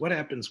other words, what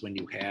happens when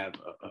you have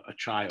a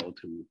child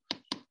who,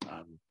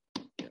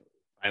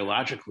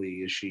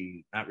 biologically, is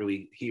she not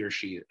really he or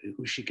she,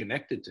 who's she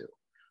connected to?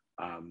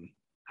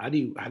 How do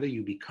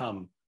you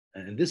become?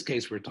 And in this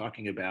case, we're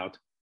talking about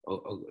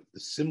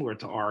similar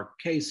to our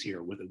case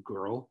here with a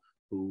girl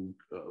who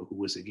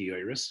was a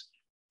geiris,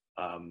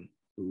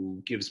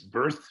 who gives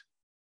birth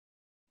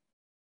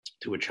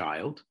to a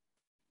child,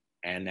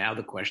 and now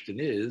the question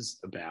is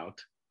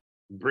about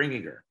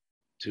bringing her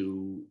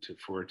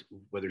for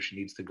whether she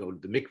needs to go to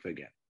the mikveh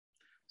again.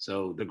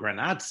 So the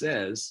Granat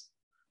says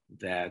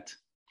that,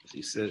 as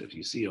he said, if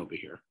you see over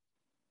here,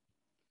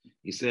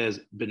 he says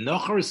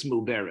benocharis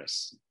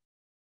muberes.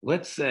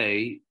 Let's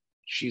say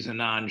she's a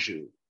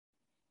non-Jew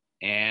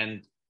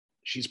and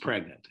she's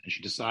pregnant and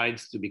she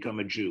decides to become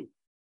a Jew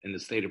in the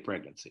state of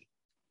pregnancy.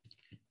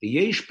 The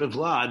yesh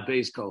bevlad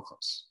beis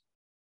kolchos.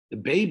 The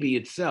baby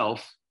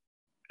itself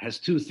has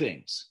two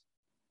things.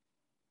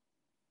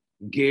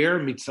 Ger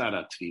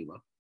mitzara tefila.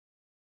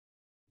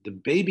 The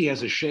baby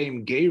has a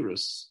shame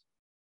gerus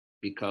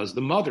because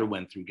the mother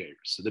went through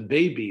gerus. So the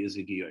baby is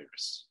a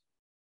gerus.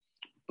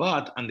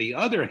 But on the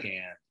other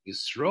hand,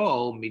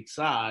 Yisrael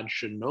mitzad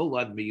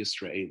shenolad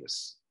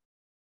mi-Yisraelis.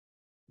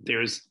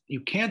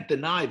 You can't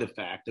deny the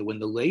fact that when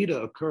the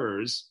Leda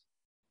occurs,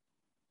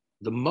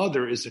 the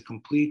mother is a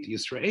complete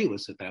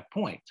Yisraelis at that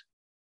point.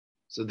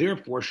 So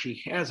therefore,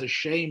 she has a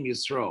shame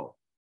Yisrael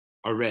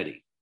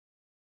already.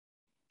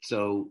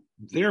 So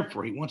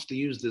therefore, he wants to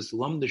use this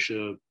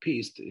Lumdisha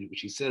piece, which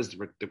he says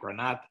the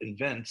Granat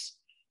invents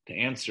to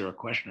answer a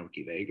question of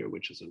Kiveger,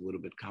 which is a little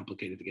bit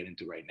complicated to get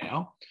into right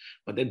now.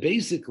 But that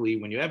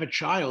basically, when you have a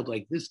child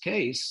like this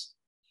case,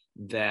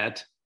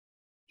 that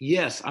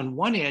yes, on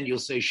one hand, you'll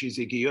say she's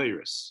a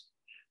Geiris,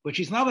 but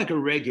she's not like a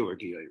regular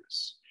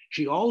Geiris.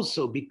 She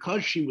also,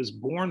 because she was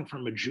born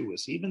from a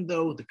Jewess, even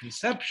though the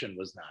conception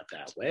was not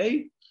that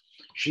way,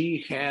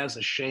 she has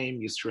a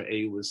shame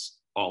Yisraelis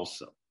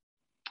also.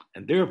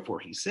 And therefore,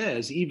 he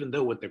says, even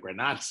though what the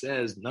Granat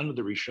says, none of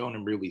the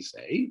Rishonim really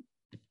say,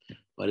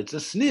 but it's a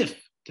sniff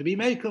to be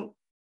Mekel.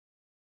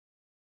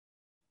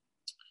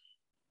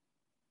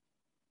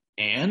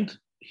 And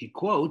he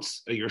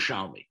quotes a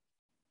Yerushalmi.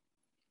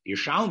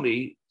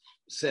 Yerushalmi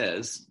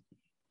says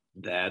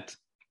that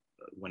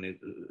when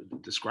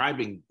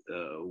describing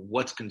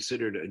what's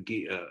considered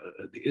the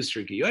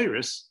Issur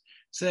Geiris,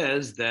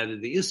 says that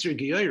the Issur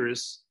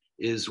Geiris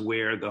is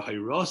where the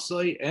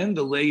Hayrosai and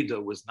the Leda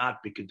was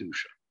not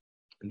B'Kedusha.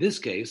 In this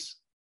case,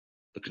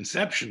 the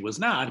conception was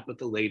not, but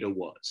the Leda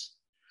was.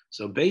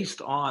 So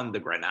based on the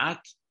Granat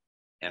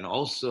and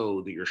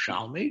also the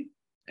Yerushalmi,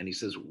 and he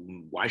says,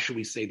 why should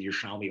we say the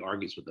Yerushalmi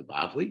argues with the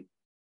Bavli,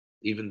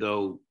 even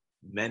though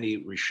many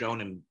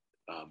Rishonim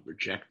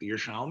reject the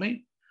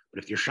Yerushalmi?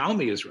 But if the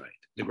Yerushalmi is right,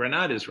 the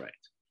Granat is right.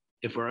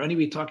 If we're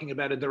only talking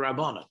about a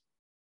Derabbanan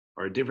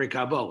or a Divrei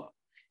Kabbalah,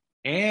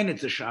 and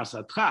it's a Shas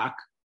Atchak,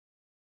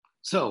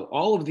 so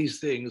all of these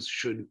things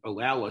should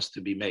allow us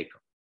to be maker.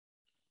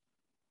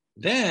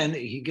 Then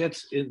he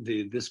gets in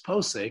this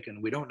posek,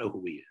 and we don't know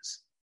who he is.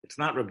 It's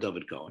not Reb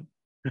David Cohen,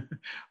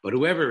 but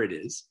whoever it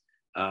is.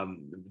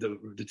 The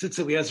Tzitz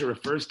Eliezer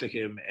refers to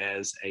him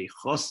as a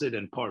chassid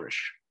and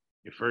parish.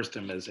 He refers to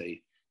him as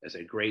a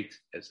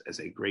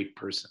great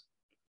person.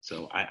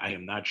 So I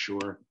am not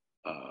sure.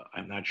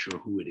 I'm not sure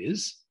who it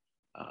is.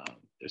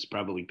 There's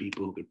probably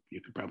people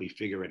you could probably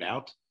figure it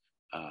out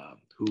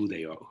who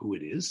they are, who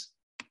it is.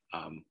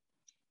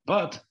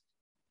 But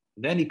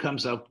then he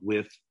comes up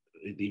with,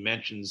 he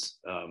mentions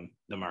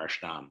the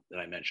Marashtam that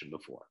I mentioned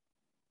before.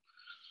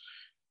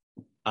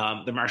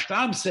 The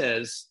Marashtam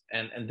says,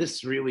 and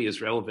this really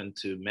is relevant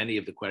to many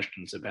of the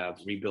questions about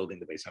rebuilding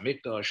the Beis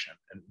Hamikdash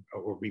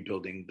or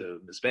rebuilding the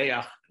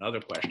Mizbeach and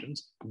other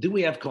questions. Do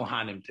we have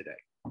Kohanim today?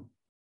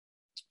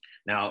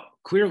 Now,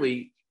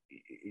 clearly,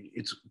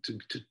 it's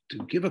to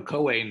give a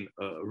Kohen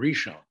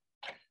Rishon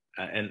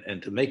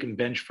and to make him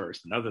bench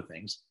first and other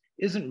things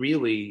isn't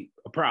really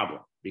a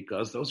problem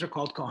because those are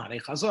called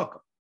Kohanei Chazaka.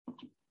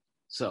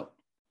 So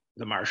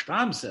the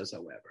Marashtam says,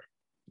 however,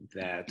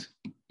 that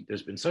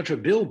there's been such a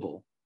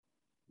bilbul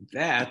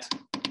that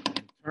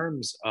in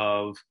terms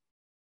of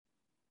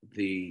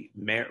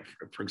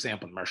for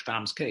example, in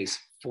Marashtam's case,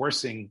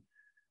 forcing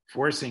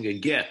a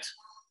get.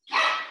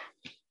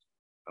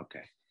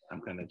 Okay, I'm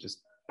going to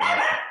just,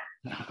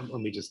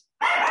 let me just,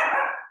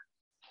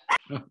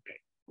 okay.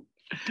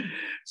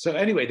 So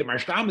anyway, the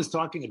Marashtam is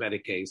talking about a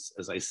case,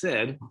 as I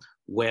said,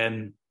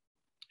 when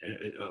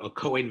a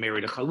Kohen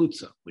married a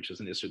Chalutza, which is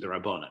an Issur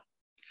D'Rabbanan.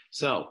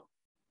 So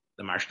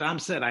the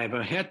Marshtam said, I have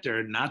a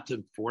heter not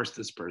to force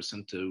this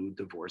person to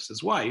divorce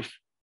his wife,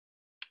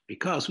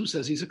 because who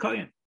says he's a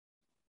Kohen?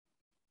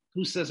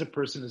 Who says a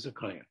person is a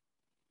Kohen?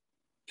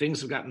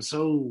 Things have gotten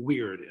so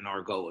weird in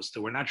our Golos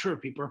that we're not sure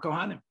if people are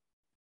Kohanim.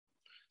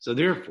 So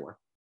therefore,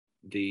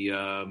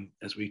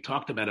 as we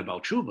talked about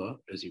Tshuva,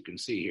 as you can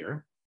see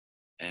here,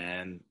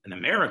 and in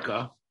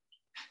America,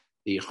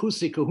 the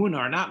Yechusi Kahuna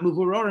are not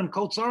Muvurorim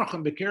Kol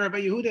Tzorchim B'Kerev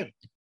Yehudim.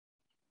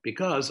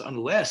 Because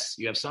unless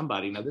you have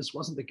somebody, now this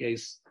wasn't the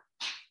case,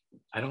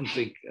 I don't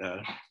think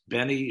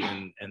Benny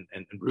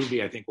and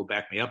Ruby, I think, will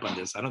back me up on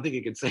this. I don't think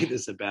you can say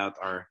this about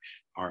our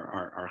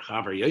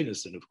Chaver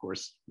Yonason, of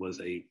course, was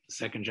a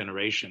second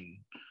generation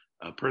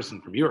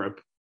person from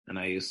Europe, and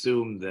I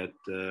assume that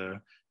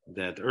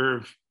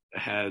Irv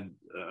had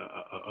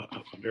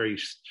a very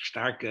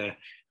stark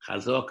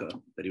chazaka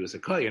that he was a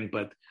Kohen,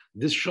 but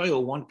this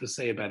shoyl wanted to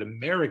say about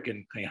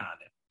American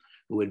Kohanim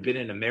who had been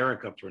in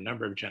America for a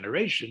number of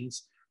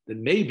generations, that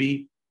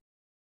maybe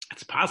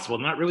it's possible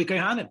not really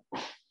Kohanim.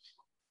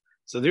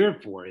 So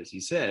therefore, as he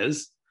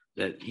says,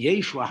 that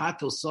yesh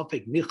lahato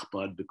sofek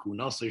nichbad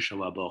b'kunasei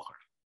shalabocher,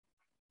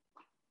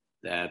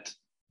 that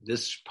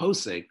this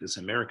posek, this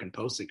American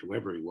posek,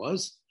 whoever he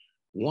was,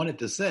 wanted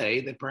to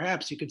say that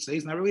perhaps you could say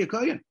he's not really a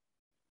Kohen.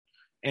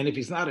 And if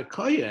he's not a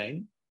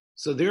Kohen,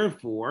 so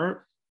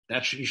therefore,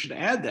 you should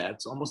add that.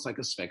 It's almost like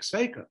a svek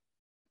sveka.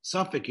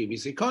 Sofek if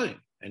he's a Kohen.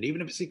 And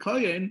even if it's a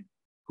Kohen,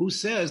 who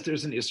says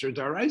there's an Issur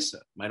Daraisa?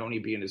 Might only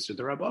be an Issur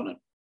Darabanan,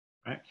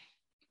 right?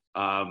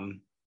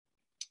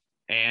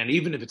 And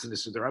even if it's an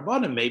Issur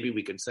Darabanan, maybe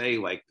we can say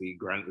like the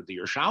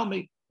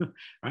Yerushalmi,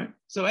 right?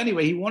 So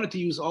anyway, he wanted to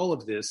use all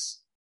of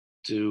this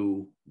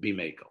to be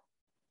Mekel.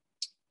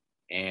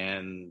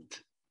 And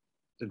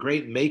the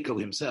great Mekel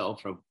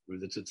himself, from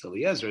the Tzitz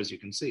Eliezer, as you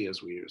can see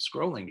as we are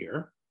scrolling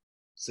here,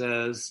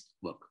 says,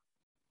 look,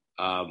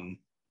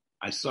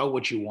 I saw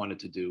what you wanted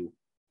to do,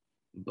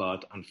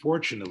 but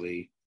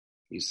unfortunately,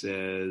 he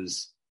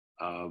says,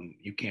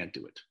 you can't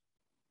do it.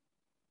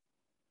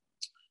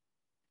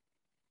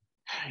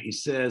 He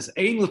says,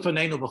 we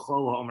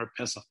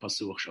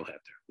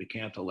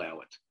can't allow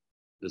it,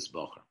 this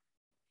bocher.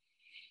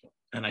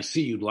 And I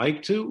see you'd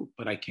like to,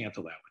 but I can't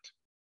allow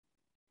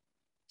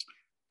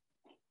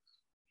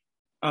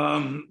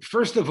it.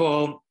 First of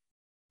all,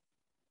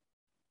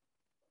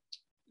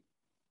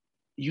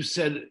 you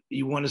said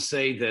you want to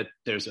say that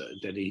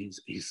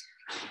he's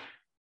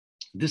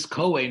this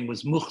Kohen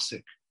was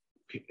muchsik.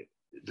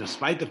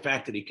 Despite the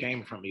fact that he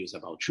was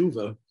about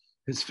Tshuva,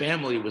 his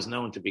family was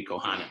known to be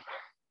Kohanim.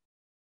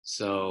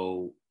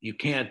 So you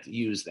can't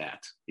use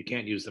that. You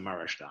can't use the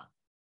Marashtan.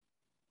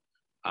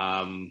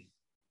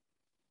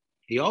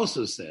 He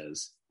also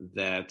says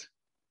that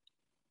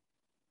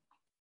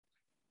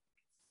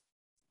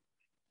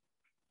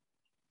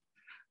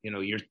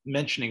you're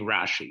mentioning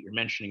Rashi, you're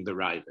mentioning the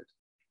Ravid.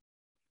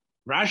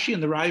 Rashi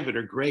and the Ravid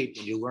are great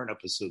when you learn up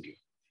a sugya.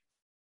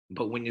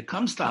 But when it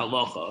comes to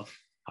halacha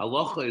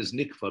is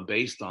nikva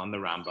based on the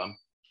Rambam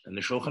and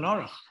the Shulchan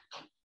Aruch.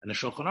 And the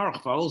Shulchan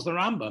Aruch follows the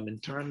Rambam in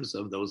terms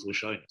of those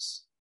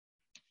lashonis.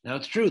 Now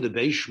it's true, the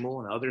Beis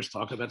Shmuel and others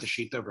talk about the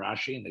Shita of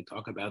Rashi and they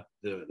talk about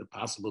the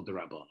possible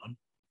Derabanan.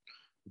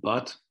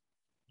 But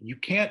you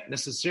can't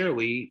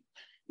necessarily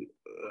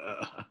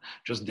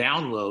just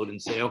download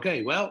and say,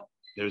 okay, well,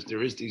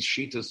 there is these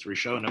Shitas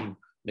Rishonim,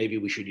 maybe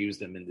we should use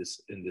them in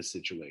this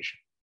situation.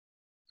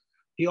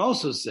 He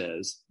also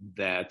says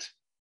that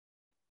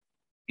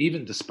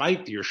even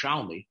despite the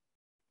Yerushalmi,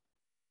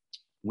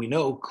 we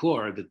know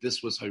clear that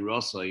this was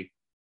Hayrosai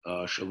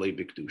Shalei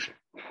B'Kedusha.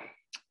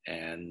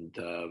 And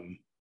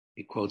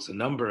he quotes a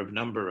number of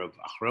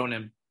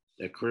Achronim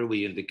that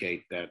clearly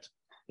indicate that,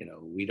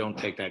 we don't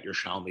take that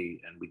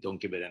Yerushalmi and we don't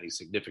give it any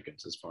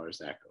significance as far as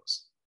that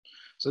goes.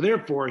 So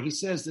therefore, he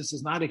says this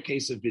is not a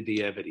case of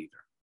B'di'evet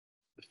either.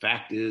 The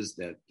fact is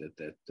that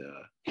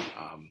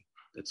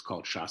that's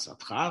called Shas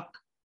Atchak.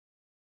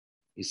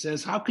 He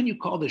says, how can you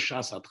call this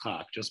Shas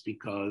Atchak just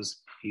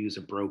because he was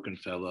a broken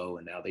fellow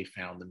and now they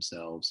found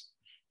themselves?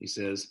 He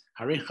says,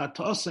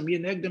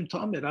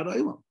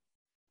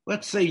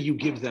 let's say you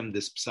give them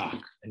this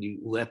psak and you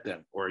let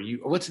them, or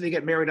let's say they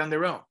get married on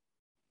their own.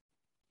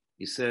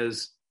 He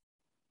says,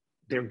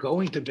 they're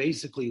going to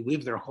basically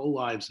live their whole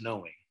lives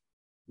knowing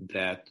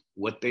that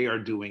what they are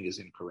doing is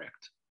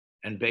incorrect.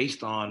 And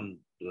based on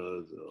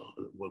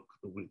what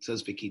it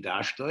says,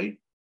 וקדשתו,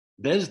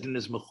 Bezdin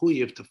is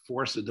mechuyev to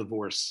force a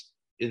divorce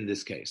in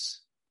this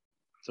case.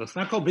 So it's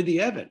not called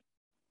b'di'evet.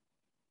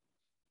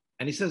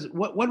 And he says,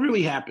 what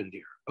really happened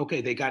here?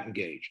 Okay, they got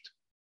engaged.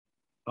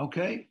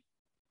 Okay,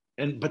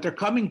 but they're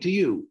coming to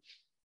you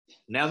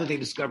now that they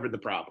discovered the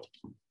problem.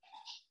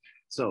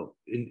 So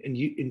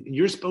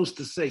you're supposed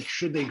to say,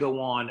 should they go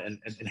on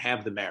and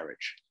have the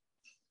marriage?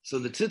 So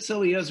the Tzitz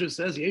Eliezer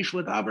says, Yesh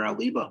l'daber al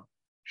libam.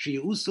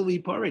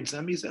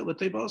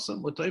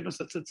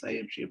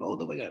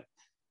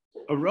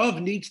 A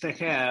Rav needs to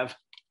have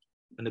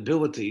an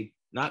ability,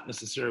 not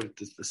necessarily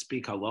to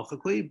speak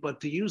halachically,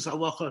 but to use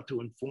halacha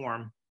to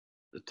inform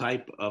the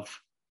type of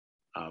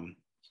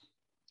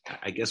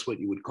I guess what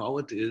you would call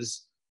it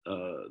is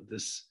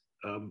this,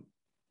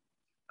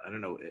 I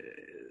don't know,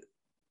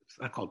 it's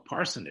not called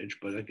parsonage,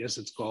 but I guess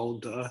it's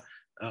called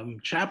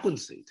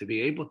chaplaincy, to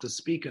be able to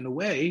speak in a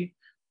way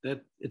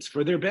that it's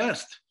for their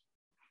best.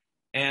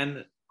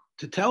 And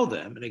to tell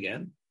them, and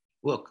again,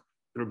 look,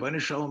 the Rebbeinu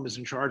Shalom is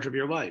in charge of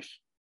your life.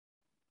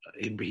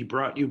 He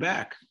brought you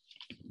back.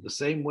 The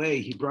same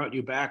way he brought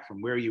you back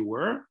from where you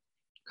were,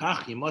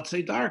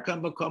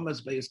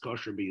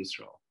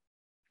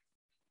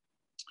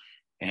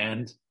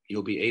 and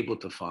you'll be able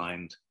to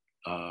find,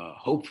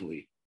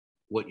 hopefully,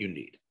 what you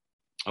need.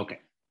 Okay,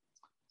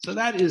 so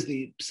that is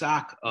the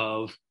psak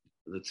of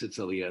the Tzitz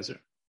Eliezer.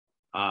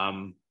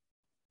 Now,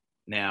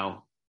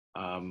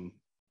 the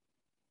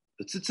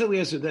Tzitz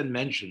Eliezer then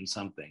mentioned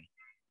something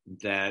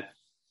that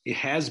it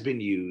has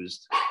been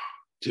used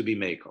to be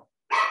mekel.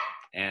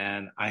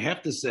 And I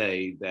have to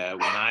say that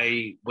when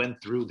I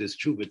went through this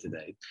tshuva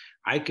today,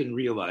 I can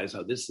realize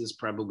how this is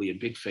probably a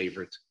big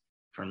favorite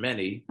for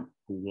many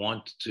who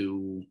want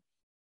to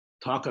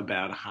talk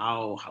about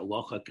how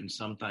halacha can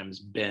sometimes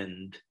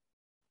bend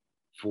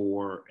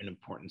for an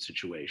important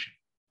situation.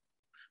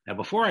 Now,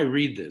 before I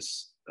read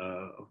this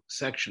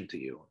section to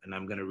you, and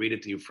I'm going to read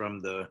it to you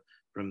from the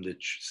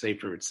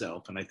sefer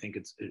itself, and I think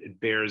it's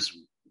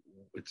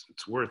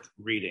worth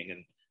reading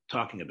and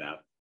talking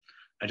about.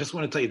 I just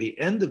want to tell you the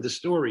end of the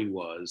story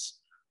was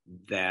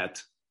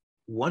that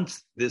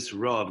once this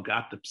Rav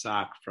got the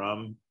psak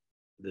from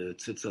the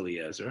Tzitz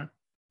Eliezer,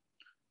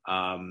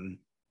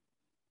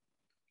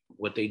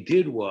 what they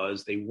did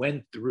was they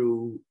went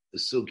through the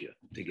sugya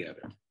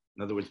together.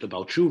 In other words, the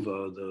Baal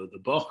Tshuva, the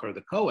Bocher,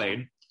 the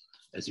Kohain,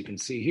 as you can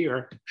see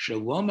here,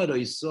 Shalom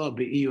Adoisa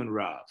Be'iyun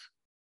Rav.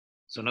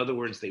 So in other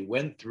words, they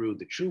went through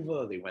the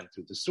tshuva, they went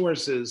through the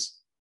sources.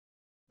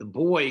 The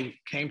boy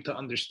came to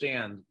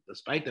understand,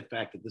 despite the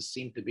fact that this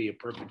seemed to be a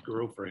perfect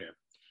guru for him,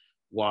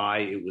 why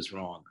it was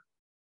wrong.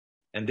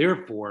 And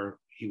therefore,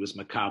 he was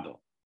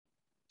makabel.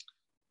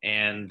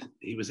 And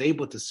he was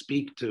able to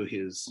speak to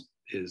his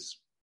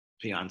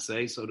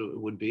fiancée, so it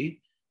would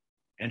be.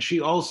 And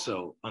she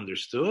also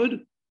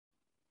understood.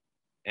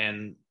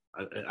 And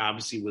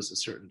obviously it was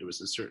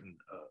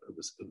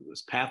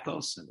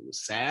pathos and it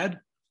was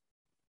sad.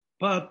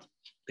 But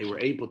they were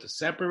able to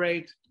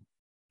separate.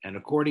 And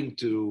according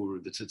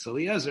to the Tzitz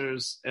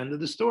Eliezer's end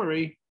of the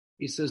story,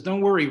 he says,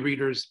 don't worry,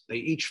 readers, they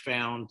each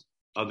found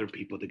other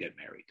people to get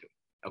married to.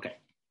 Okay,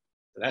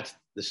 so that's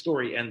the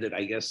story ended,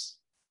 I guess.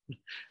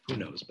 Who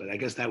knows? But I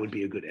guess that would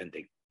be a good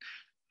ending.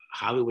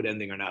 How it would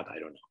ending or not, I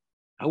don't know.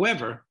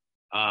 However,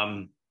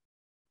 I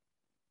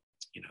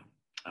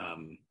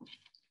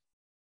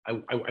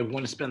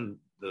want to spend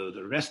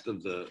the rest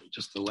of the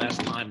last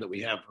time that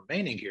we have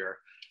remaining here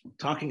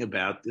talking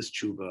about this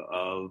tshuva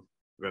of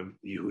Rav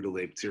Yehuda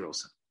Leib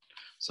Tzirelsohn.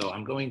 So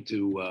I'm going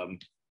to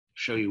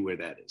show you where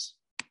that is.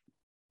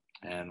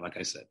 And like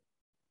I said,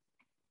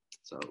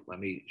 so let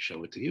me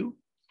show it to you.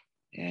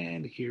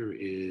 And here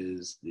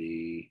is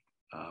the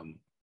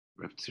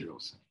Rav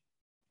Tzirelsohn.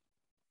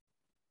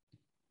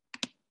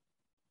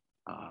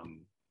 Up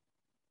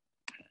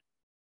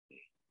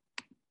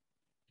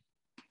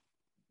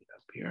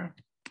here.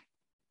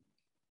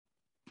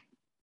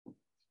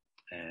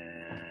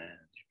 And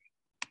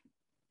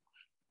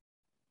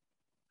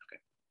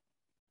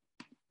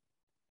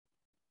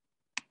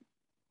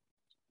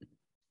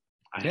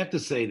I have to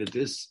say that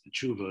this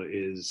tshuva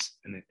is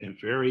a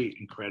very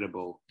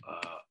incredible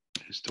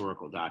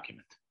historical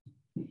document.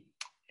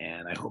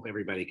 And I hope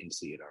everybody can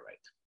see it all right.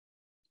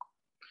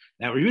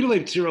 Now, Rav Yehuda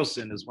Leib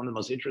Tzirelsohn is one of the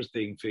most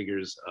interesting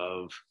figures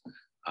of,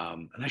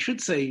 and I should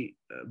say,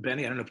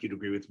 Benny, I don't know if you'd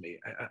agree with me.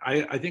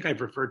 I think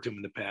I've referred to him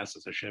in the past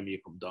as Hashem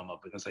Yikum Dama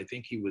because I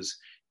think he was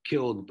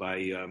killed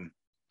by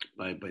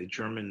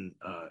German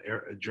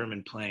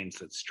planes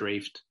that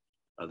strafed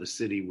the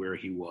city where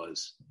he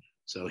was.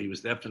 So he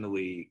was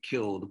definitely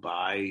killed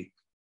by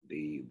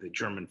the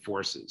German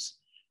forces.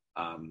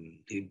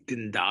 He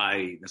didn't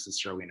die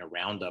necessarily in a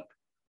roundup,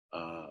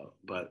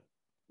 but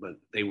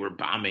they were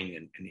bombing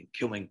and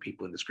killing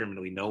people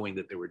indiscriminately, knowing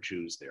that there were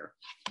Jews there.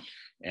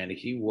 And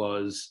he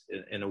was,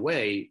 in a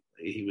way,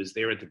 he was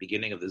there at the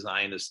beginning of the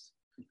Zionist,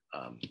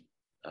 the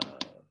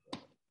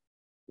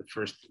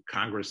first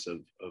Congress of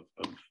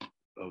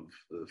the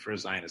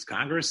first Zionist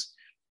Congress.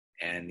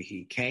 And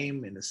he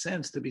came, in a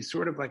sense, to be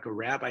sort of like a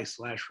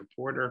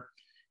rabbi/reporter.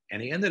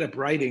 And he ended up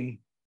writing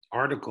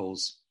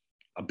articles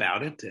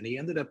about it. And he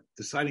ended up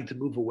deciding to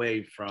move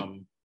away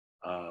from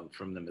the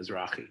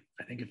Mizrahi.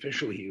 I think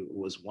officially he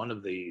was one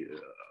of the,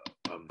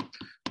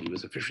 he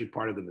was officially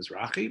part of the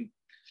Mizrahi.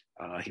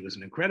 He was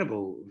an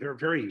incredible, very,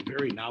 very,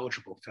 very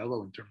knowledgeable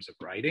fellow in terms of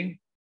writing.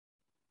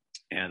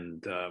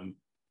 And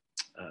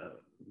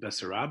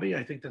Bessarabi,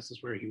 I think this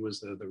is where he was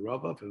the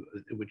Rav of,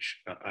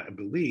 which I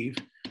believe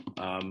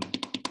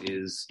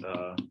is,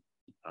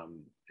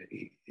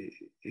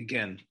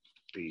 again,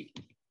 the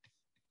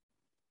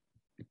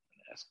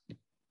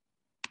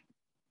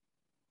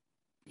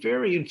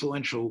very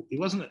influential. He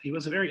was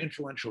a very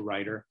influential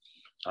writer.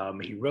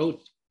 He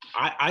wrote.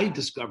 I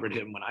discovered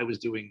him when I was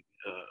doing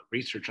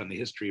research on the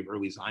history of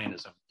early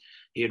Zionism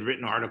he had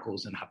written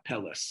articles in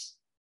Hapeles,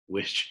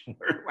 which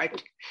were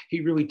like,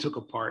 he really took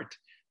apart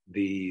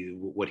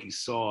what he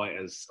saw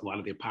as a lot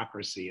of the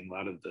hypocrisy and a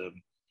lot of the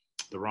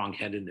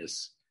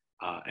wrong-headedness.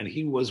 And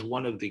he was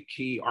one of the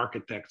key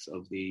architects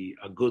of the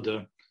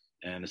Aguda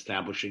and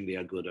establishing the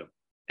Aguda.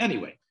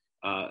 Anyway,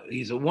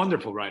 he's a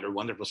wonderful writer,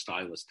 wonderful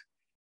stylist.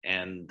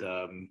 And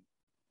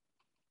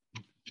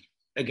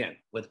again,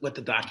 let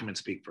the document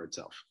speak for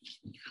itself.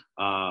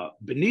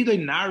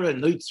 Benidei Nara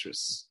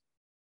Noitzris.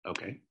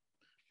 Okay.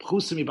 Now,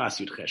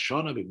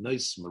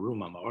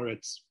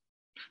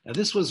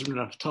 this was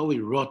Naftali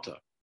Rota.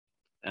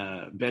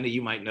 Benny,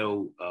 you might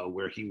know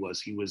where he was.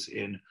 He was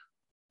in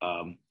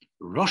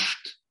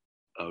Roshchok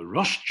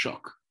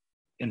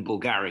in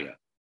Bulgaria.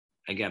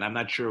 Again, I'm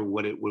not sure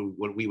what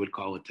we would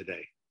call it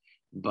today,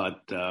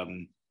 but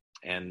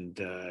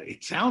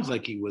it sounds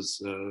like he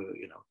was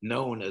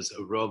known as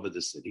a Rav of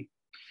the city,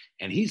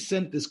 and he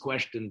sent this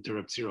question to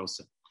Rav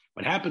Tzirelsohn.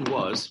 What happened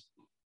was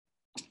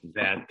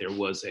that there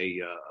was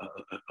a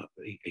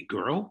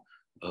girl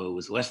who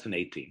was less than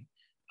 18.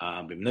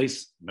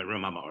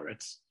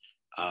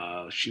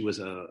 She was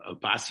a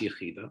Bas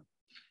Yechida,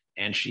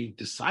 and she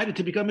decided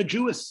to become a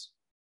Jewess.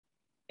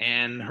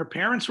 And her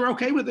parents were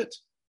okay with it,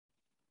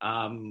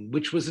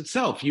 which was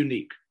itself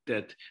unique,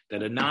 that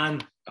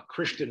a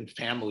Christian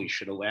family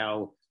should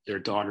allow their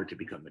daughter to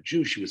become a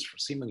Jew. She was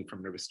seemingly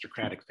from an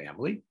aristocratic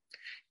family.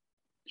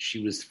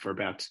 She was, for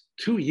about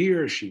 2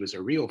 years, she was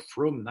a real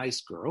frum, nice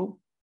girl.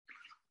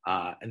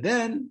 And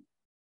then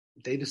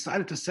they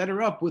decided to set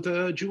her up with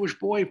a Jewish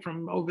boy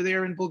from over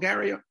there in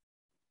Bulgaria.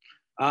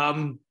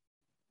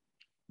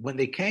 When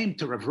they came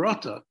to Rav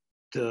Rota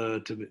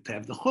to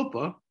have the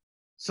chuppah,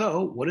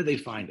 so what did they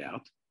find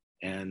out?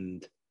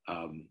 And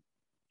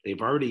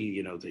they've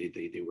already,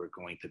 they were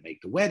going to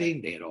make the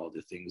wedding. They had all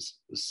the things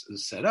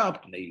set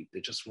up, and they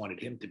just wanted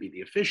him to be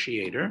the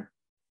officiator.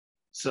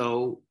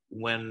 So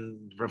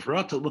when Rav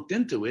Rota looked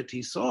into it,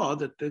 he saw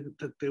that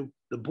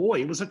the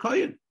boy was a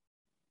Kohain.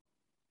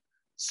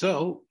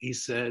 So he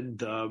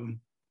said,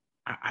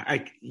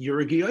 you're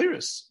a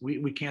Gioiris.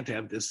 We can't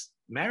have this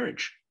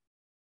marriage.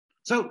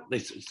 So they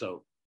said,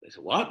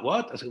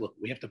 what? I said, look,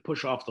 we have to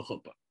push off the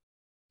chuppah.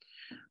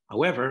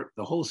 However,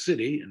 the whole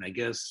city, and I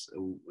guess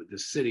the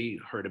city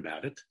heard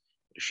about it.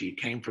 She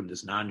came from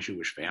this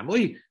non-Jewish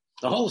family.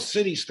 The whole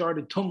city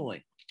started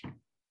tumbling.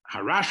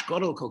 Harash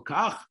Godel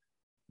Kokach,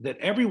 that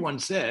everyone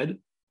said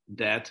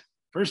that,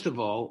 first of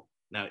all,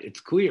 now it's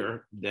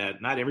clear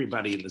that not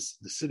everybody in the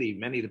city,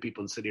 many of the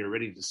people in the city had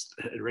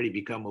already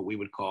become what we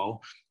would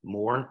call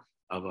more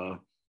of a,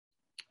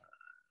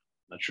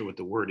 not sure what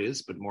the word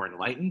is, but more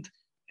enlightened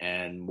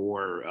and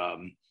more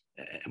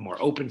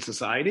open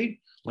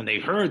society. When they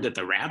heard that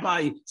the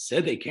rabbi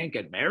said they can't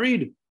get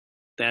married,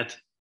 that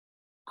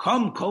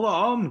come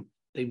kolam,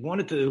 they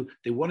wanted to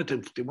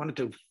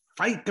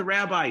fight the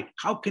rabbi.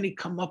 How can he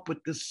come up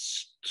with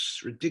this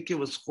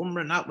ridiculous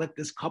chumrah, not let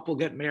this couple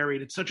get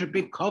married? It's such a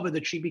big cover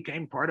that she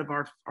became part of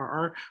our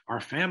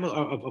family,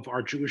 of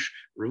our Jewish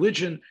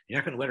religion. You're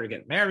not going to let her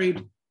get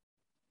married.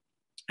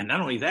 And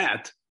not only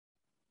that,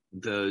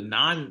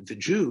 the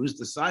Jews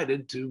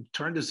decided to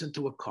turn this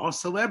into a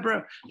cause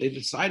célèbre. They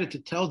decided to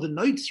tell the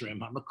Noitzrim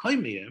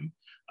HaMakoimim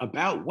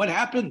about what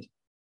happened.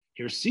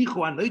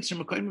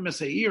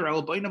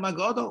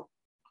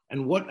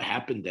 And what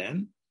happened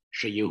then?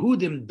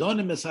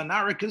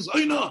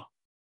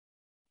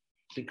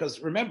 Because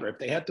remember, if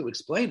they had to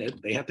explain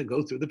it, they had to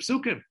go through the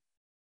psukim.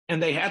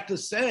 And they had to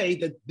say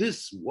that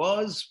this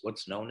was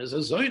what's known as a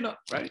zoina,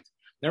 right?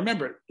 Now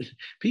remember,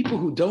 people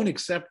who don't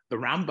accept the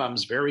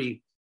Rambam's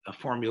very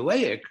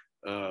formulaic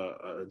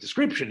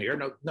description here,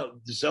 no,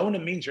 zona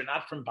means you're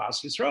not from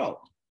Bas Yisrael.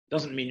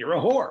 Doesn't mean you're a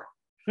whore.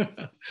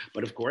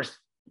 But of course,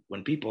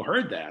 when people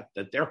heard that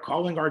they're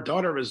calling our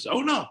daughter a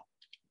zona,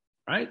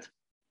 right?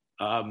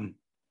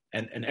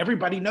 And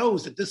everybody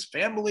knows that this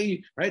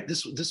family, right,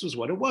 this was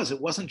what it was. It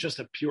wasn't just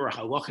a pure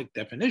halachic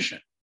definition.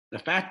 The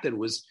fact that it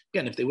was,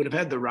 again, if they would have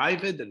had the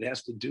Ravid that it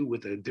has to do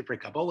with a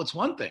different Kabbalah, it's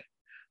one thing.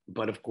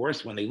 But of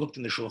course, when they looked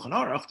in the Shulchan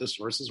Aruch, the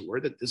sources were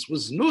that this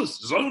was nus,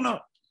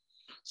 zona.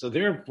 So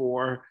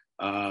therefore,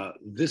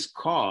 this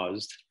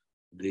caused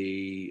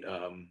a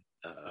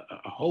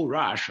whole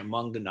rash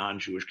among the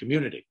non-Jewish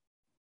community.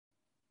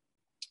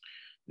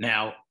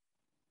 Now,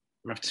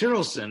 Rav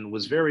Tzirelsohn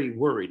was very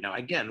worried. Now,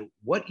 again,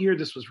 what year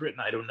this was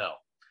written, I don't know.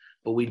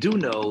 But we do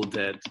know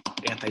that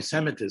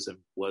anti-Semitism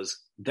was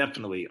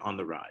definitely on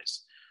the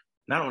rise.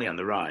 Not only on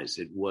the rise,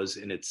 it was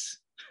in its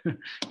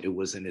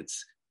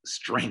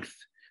strength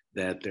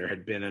that there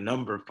had been a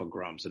number of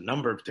pogroms, a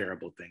number of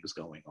terrible things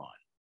going on.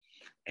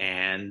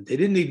 And they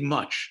didn't need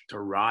much to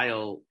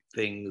rile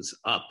things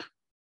up.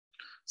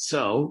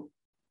 So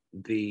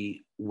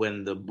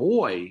when the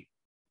boy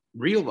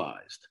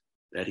realized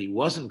that he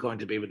wasn't going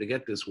to be able to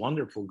get this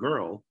wonderful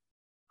girl,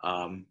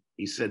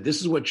 he said, "This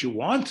is what you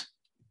want?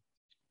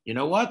 You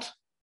know what?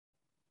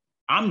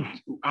 I'm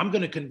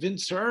going to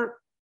convince her.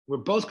 We're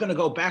both going to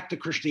go back to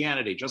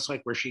Christianity, just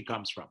like where she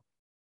comes from.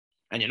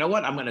 And you know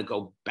what? I'm going to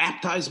go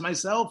baptize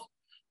myself,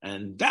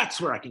 and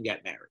that's where I can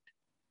get married."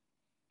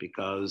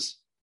 Because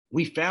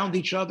We found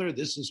each other.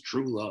 This is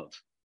true love.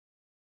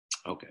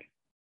 Okay.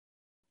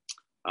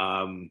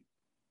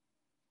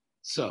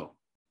 So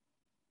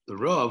the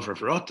Rav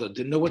Rota,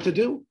 didn't know what to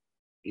do.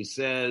 He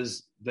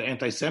says the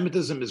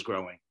anti-Semitism is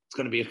growing. It's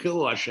going to be a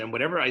chilul Hashem.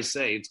 Whatever I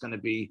say, it's going to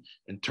be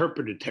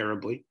interpreted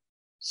terribly.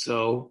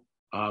 So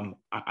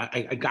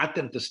I got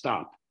them to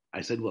stop.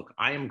 I said, look,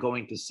 I am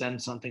going to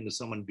send something to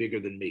someone bigger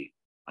than me.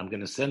 I'm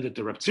going to send it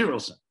to Rav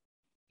Tzirelsohn.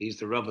 He's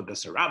the Rav of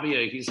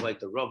Bessarabia. He's like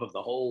the Rav of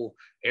the whole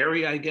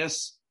area, I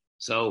guess.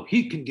 So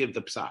he can give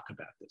the psak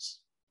about this.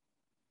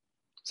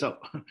 So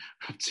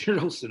Rav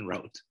Tzirelsohn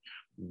wrote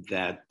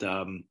that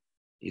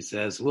he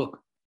says, look,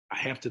 I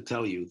have to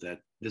tell you that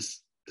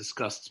this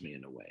disgusts me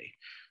in a way.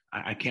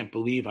 I can't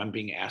believe I'm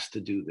being asked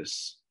to do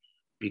this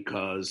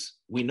because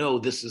we know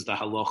this is the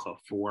halacha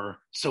for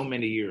so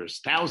many years,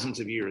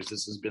 thousands of years.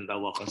 This has been the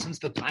halacha since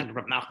the time of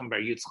Rav Nachman Bar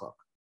Yitzchak.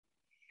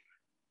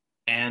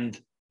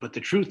 But the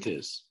truth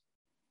is,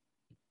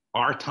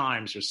 our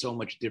times are so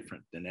much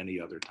different than any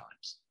other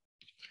times.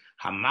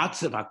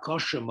 Hamatzav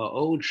hakosha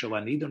ma'od shel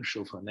anidon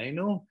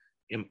shulchanenu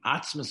im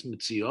atzmas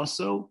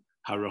mitzioso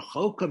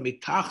harachoka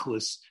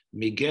mitachlis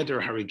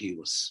migeder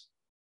harigilus.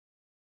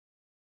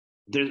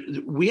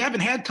 We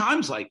haven't had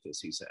times like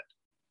this, he said.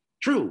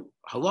 True,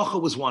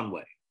 halacha was one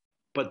way,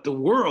 but the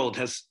world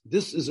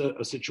this is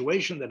a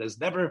situation that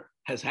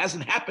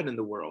hasn't happened in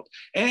the world.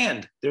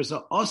 And there's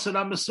a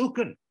asara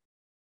masukan.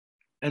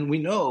 And we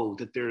know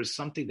that there is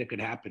something that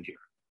could happen here.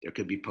 There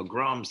could be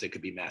pogroms, there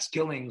could be mass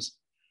killings.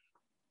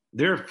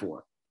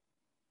 Therefore,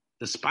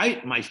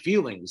 despite my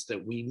feelings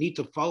that we need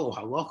to follow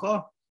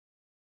halacha,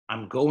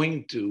 I'm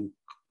going to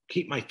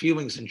keep my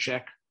feelings in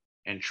check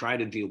and try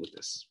to deal with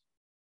this.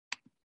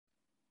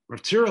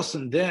 Rav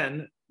Tzirelsohn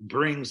then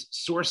brings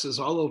sources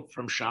all over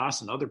from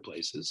Shas and other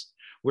places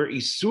where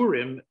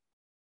Isurim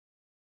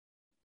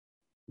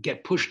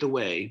get pushed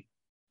away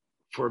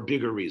for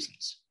bigger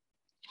reasons.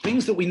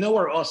 Things that we know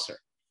are Asur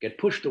get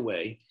pushed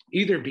away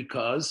either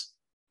because,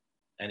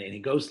 and he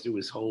goes through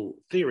his whole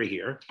theory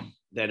here,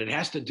 that it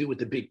has to do with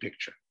the big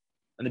picture.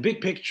 And the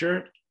big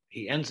picture,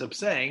 he ends up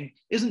saying,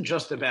 isn't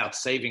just about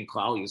saving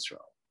Klal Yisrael,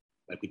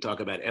 like we talk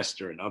about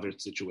Esther and other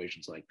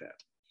situations like that.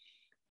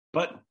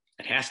 But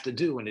it has to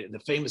do, in the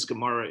famous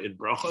Gemara in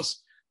Brachos,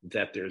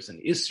 that there's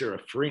an Issur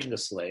of freeing a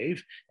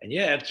slave, and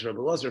yet Rav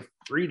Elazar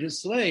freed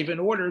his slave in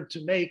order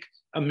to make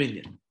a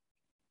minyan.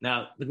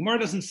 Now, the Gemara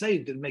doesn't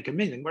say to make a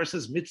minyan. The Gemara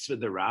says mitzvah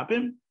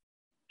derabim,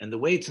 and the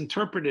way it's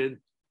interpreted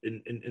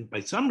by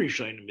some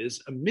Rishonim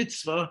is a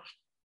mitzvah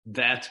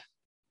that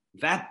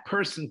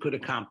person could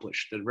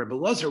accomplish. That Rav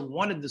Elazar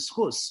wanted the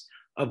schus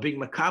of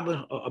being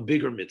makabel a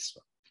bigger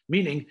mitzvah,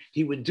 meaning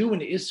he would do an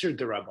Issur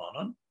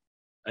derabanan,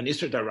 an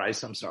Issur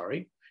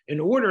daraisa, in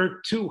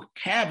order to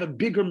have a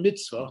bigger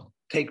mitzvah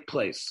take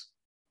place,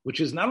 which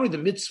is not only the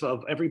mitzvah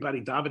of everybody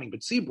davening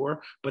b'tzibur,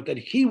 but that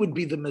he would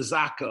be the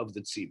mezaka of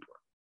the tzibur.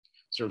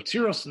 So Rav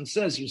Tzirelsohn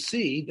says, you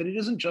see, that it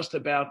isn't just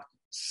about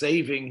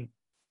saving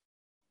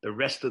the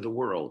rest of the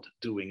world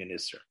doing an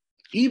Issur.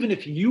 Even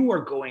if you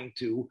are going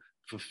to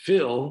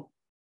fulfill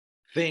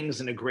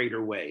things in a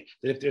greater way,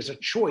 that if there's a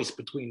choice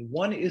between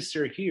one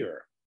Issur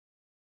here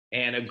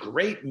and a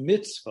great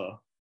mitzvah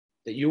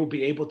that you will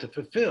be able to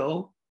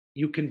fulfill,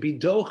 you can be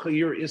docha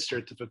your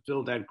Issur to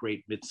fulfill that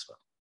great mitzvah.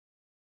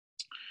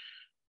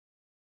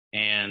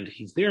 And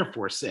he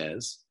therefore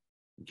says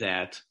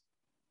that,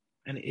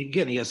 and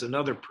again, he has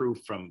another proof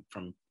from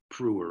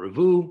Pru or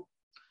Ravu,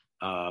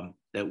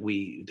 that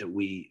we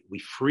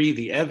free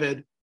the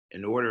Eved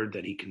in order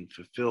that he can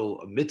fulfill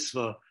a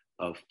mitzvah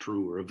of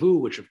Pru or Ravu,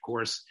 which of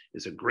course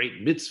is a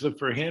great mitzvah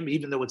for him,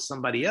 even though it's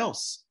somebody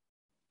else.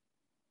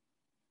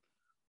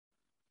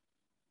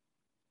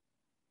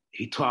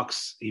 He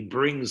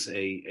brings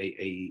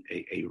a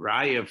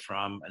raya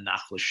from a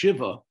Nachla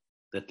Shiva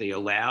that they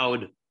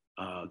allowed.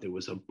 There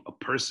was a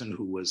person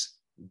who was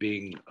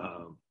being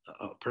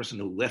a person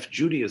who left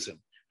Judaism,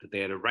 that they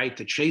had a right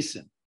to chase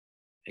him,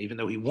 even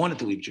though he wanted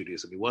to leave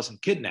Judaism. He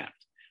wasn't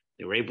kidnapped.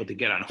 They were able to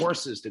get on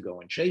horses to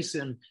go and chase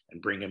him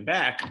and bring him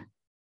back,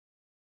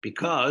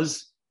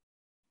 because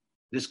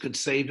this could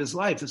save his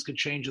life. This could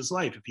change his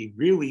life. If he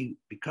really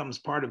becomes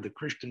part of the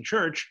Christian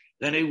church,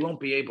 then he won't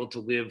be able to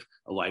live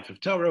a life of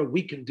Torah.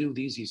 We can do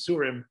these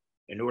Isurim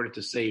in order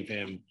to save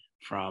him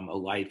from a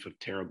life of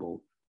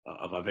terrible,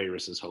 of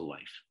Averis his whole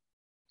life.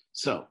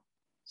 So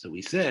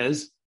he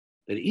says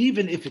that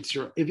even if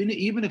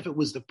it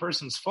was the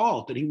person's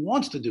fault that he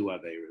wants to do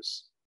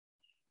Averis,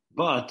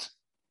 but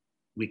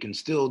we can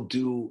still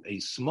do a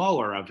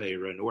smaller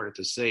Avera in order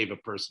to save a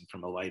person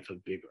from a life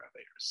of bigger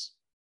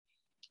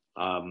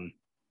Averis.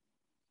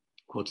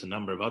 Quotes a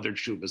number of other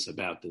tshuvos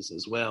about this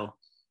as well.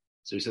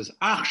 So he says,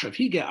 Achshav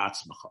hige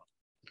atzmacha.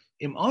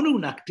 Im anu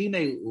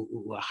naktine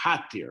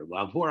lahatir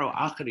lavoro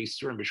achar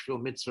isurim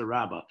b'shvil mitzvah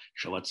rabba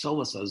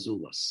shalatzolas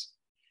azulas.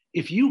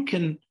 If you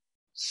can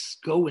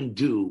go and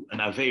do an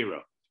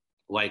Avera,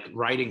 like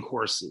riding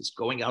horses,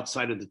 going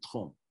outside of the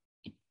Tchum,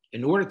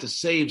 in order to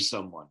save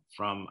someone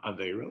from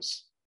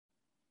Averos.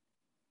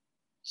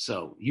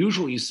 So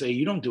usually you say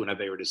you don't do an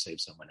Avera to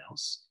save someone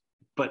else.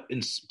 but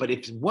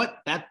if what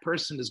that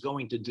person is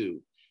going to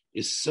do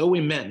is so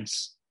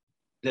immense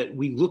that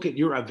we look at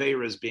your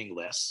Aveira as being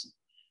less,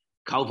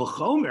 Kal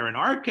v'chomer, in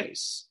our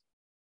case,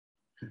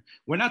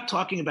 we're not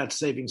talking about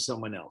saving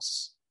someone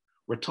else.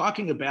 We're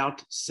talking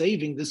about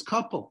saving this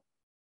couple.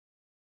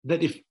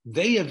 That if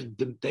they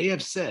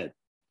have said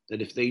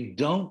that if they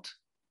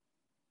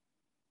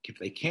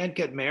can't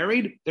get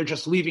married, they're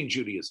just leaving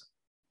Judaism.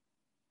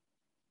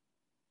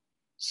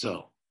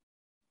 So,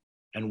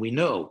 and we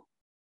know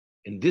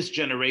in this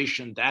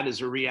generation that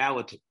is a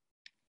reality.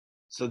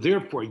 So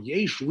therefore,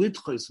 yesh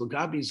litchos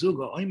l'gabi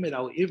zuga oimed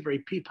al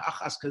ivrei pi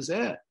pachas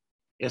kazeh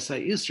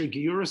esay Issur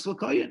giyuras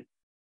l'koyin.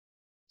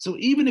 So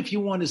even if you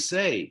want to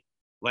say,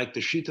 like the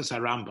Shitas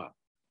HaRambam,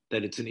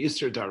 that it's an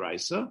Issur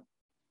Daraisa,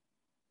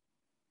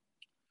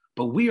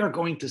 but we are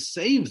going to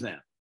save them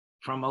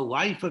from a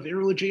life of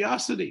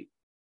irreligiosity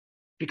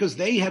because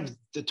they have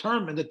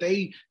determined that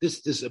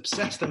this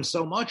upsets them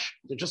so much,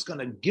 they're just going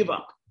to give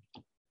up.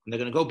 And they're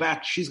going to go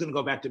back, she's going to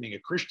go back to being a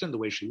Christian the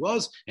way she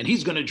was, and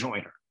he's going to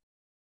join her.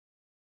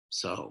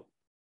 So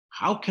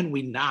how can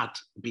we not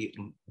be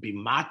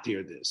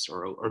matir this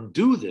or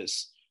do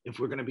this if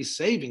we're going to be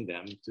saving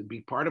them to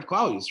be part of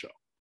Klal Yisrael?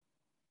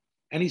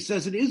 And he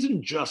says it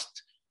isn't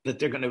just that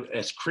they're going to,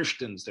 as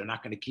Christians, they're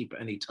not going to keep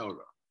any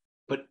Torah.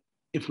 But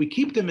if we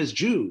keep them as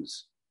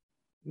Jews,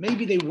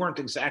 maybe they weren't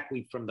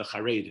exactly from the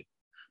Haredim,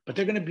 but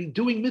they're going to be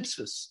doing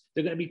mitzvahs.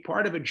 They're going to be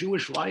part of a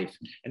Jewish life.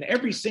 And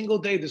every single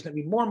day, there's going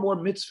to be more and more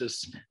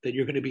mitzvahs that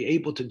you're going to be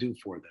able to do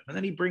for them. And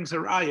then he brings a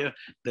raya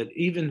that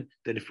even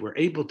that if we're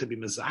able to be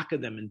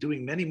mezaka them and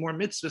doing many more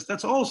mitzvahs,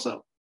 that's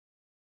also.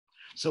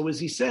 So as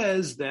he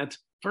says that,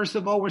 first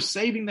of all, we're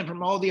saving them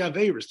from all the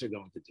averos they're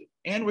going to do.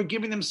 And we're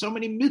giving them so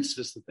many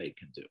mitzvahs that they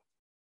can do.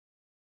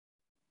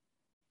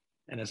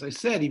 And as I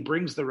said, he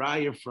brings the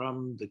raya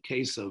from the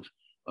case of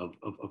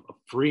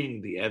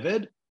freeing the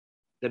Eved,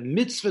 that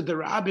mitzvah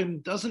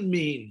derabim doesn't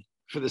mean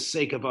for the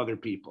sake of other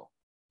people.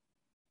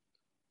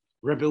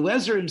 Rabbi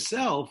Eliezer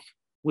himself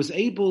was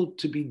able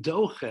to be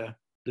doche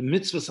the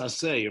mitzvah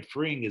saseh of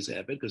freeing his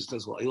Eved, because it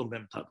says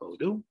V'ilmem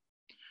tavodu,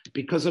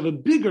 because of a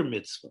bigger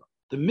mitzvah,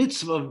 the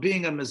mitzvah of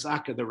being a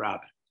mezaka derabim.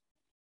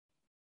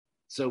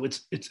 So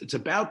it's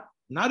about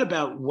not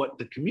about what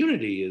the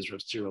community is,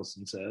 Rav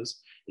Tzirelsohn says,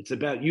 it's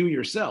about you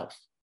yourself.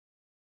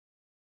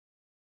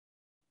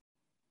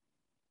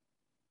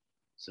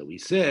 So he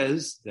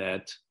says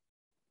that,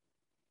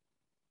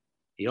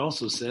 he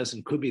also says,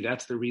 and could be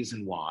that's the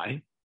reason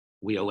why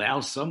we allow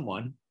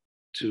someone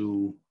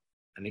to,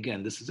 and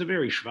again, this is a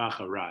very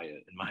shvacha raya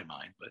in my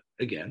mind, but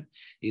again,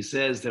 he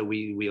says that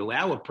we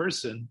allow a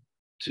person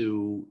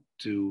to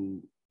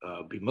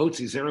be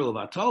motzi zera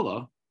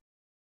levatala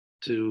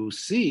to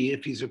see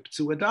if he's a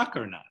ptsuadak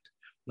or not.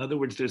 In other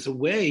words, there's a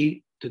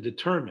way to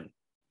determine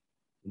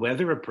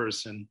whether a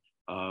person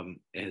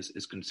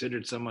is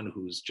considered someone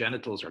whose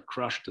genitals are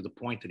crushed to the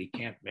point that he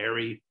can't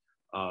marry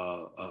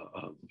a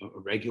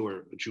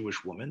regular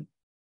Jewish woman.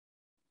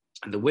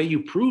 And the way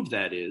you prove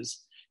that is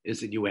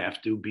that you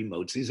have to be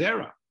motzi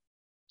zera.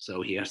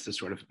 So he has to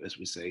sort of, as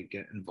we say,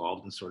 get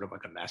involved in sort of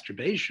like a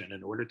masturbation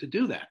in order to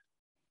do that.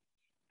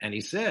 And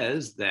he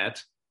says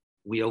that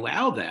we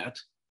allow that,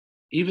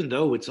 even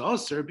though it's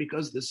usher,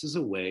 because this is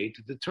a way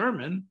to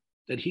determine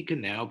that he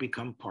can now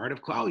become part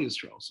of Klal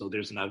Yisrael. So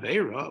there's an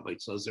Aveira,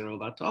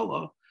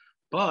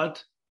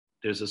 but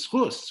there's a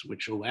schus,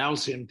 which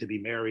allows him to be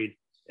married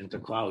into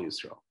Klal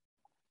Yisrael.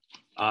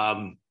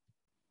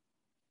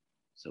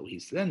 So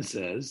he then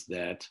says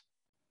that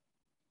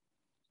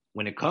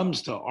when it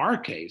comes to our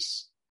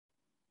case,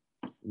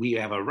 we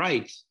have a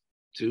right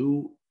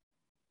to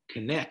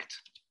connect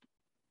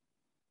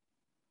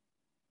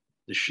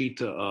the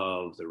shita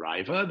of the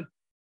Raivad,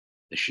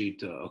 the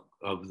shita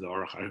of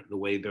the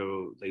way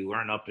they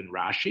learn up in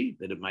Rashi,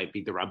 that it might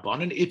be the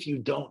Rabbanan, if you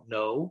don't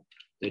know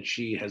that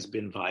she has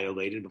been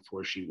violated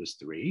before she was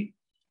 3.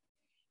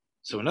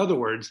 So in other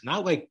words,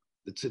 not like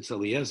the Tzitz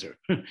Eliezer,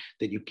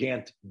 that you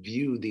can't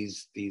view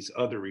these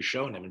other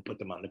Rishonim and put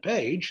them on the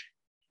page.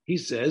 He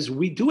says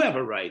we do have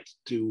a right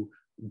to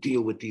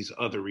deal with these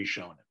other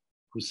Rishonim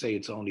who say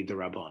it's only the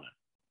Rabbanan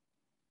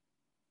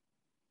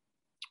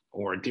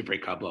or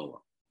Divrei Kabbalah.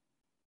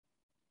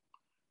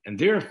 And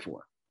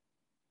therefore,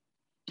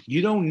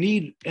 you don't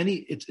need any,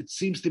 it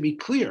seems to be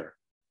clear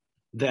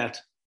that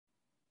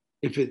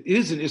if it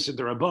is an Issur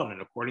D'Rabbanan,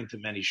 according to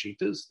many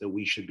Shitas, that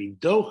we should be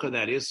docha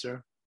that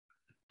Issur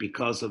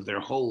because of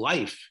their whole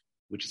life,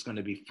 which is going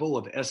to be full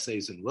of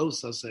essays and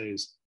los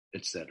essays,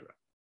 etc.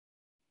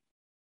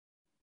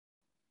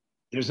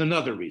 There's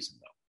another reason,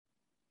 though.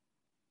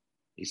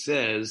 He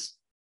says,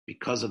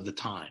 because of the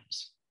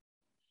times.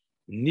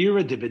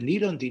 Nira de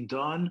benidon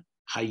didon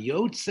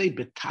hayotze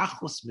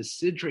betachos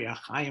mesidrei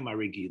achayim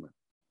arigilin.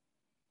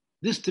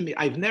 This to me,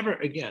 I've never,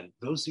 again,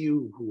 those of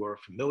you who are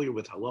familiar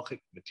with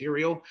halachic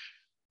material,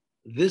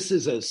 this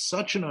is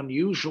such an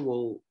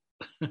unusual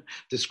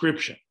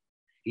description.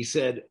 He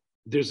said,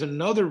 there's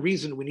another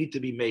reason we need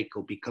to be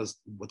makel, because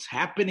what's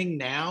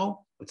happening,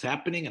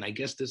 and I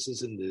guess this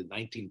is in the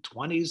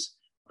 1920s,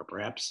 or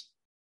perhaps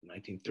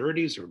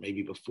 1930s or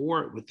maybe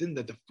before, within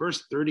the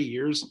first 30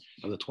 years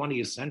of the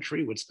 20th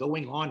century, what's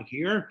going on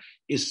here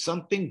is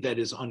something that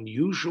is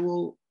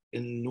unusual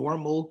in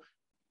normal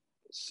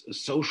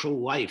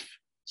social life.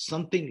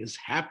 Something is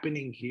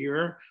happening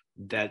here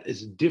that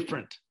is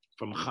different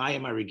from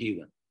Chaim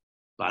Arigilin.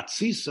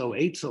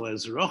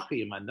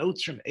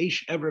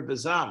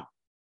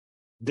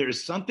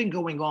 There's something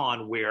going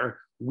on where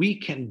we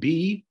can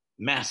be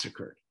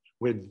massacred,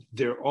 where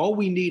all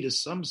we need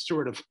is some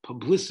sort of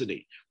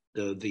publicity.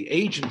 The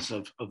agents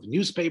of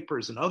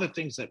newspapers and other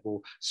things that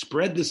will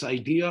spread this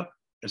idea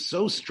are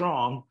so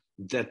strong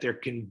that there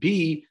can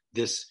be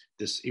this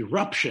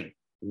eruption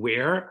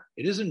where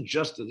it isn't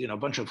just a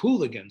bunch of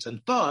hooligans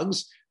and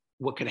thugs.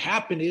 What can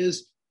happen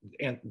is,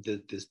 and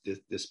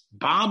this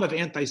bomb of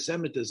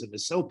anti-Semitism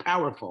is so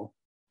powerful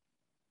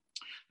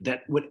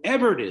that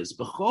whatever it is,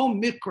 b'chol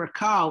mikra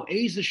kal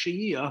eze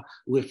sheyia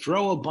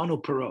lifroa banu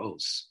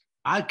paraos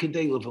ad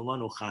kedei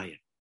levalanu chayim.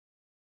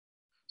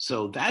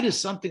 So that is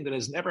something that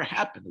has never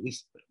happened. At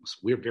least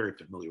we're very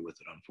familiar with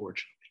it,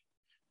 unfortunately,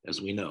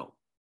 as we know.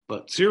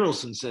 But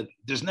Tzirelsohn said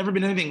there's never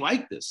been anything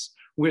like this,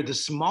 where the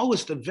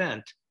smallest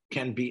event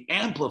can be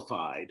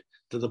amplified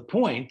to the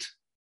point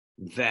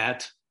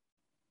that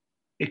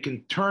it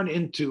can turn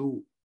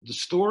into the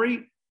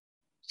story.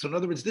 So in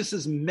other words, this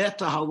is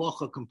meta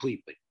halacha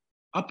completely.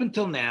 Up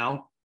until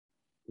now,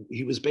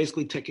 he was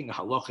basically taking a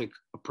halachic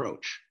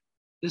approach.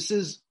 This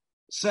is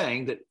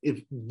saying that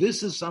if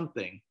this is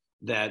something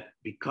that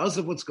because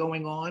of what's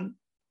going on,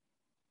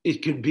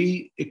 it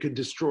could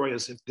destroy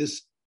us if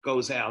this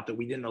goes out, that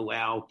we didn't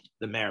allow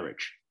the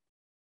marriage.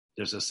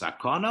 There's a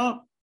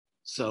sakana.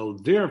 So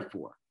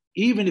therefore,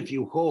 even if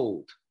you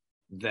hold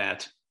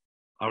that,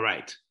 all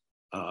right,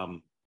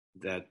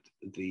 that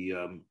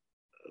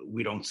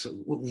we don't.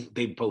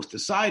 They both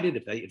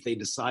decided if they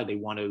decide they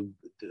want to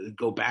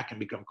go back and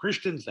become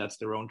Christians, that's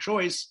their own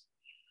choice.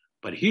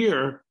 But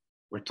here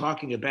we're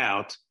talking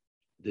about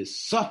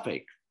this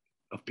suffix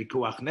of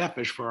pikuach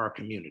nefesh for our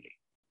community.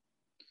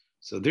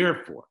 So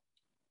therefore,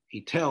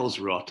 he tells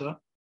Rota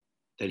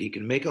that he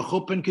can make a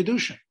chuppah and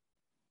Kiddushin,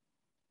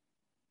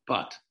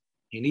 but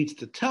he needs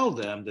to tell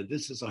them that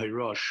this is a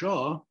hirah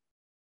shah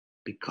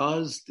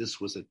because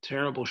this was a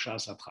terrible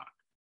shas atchak,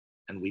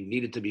 and we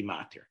needed to be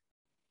matir.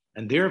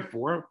 And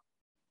therefore,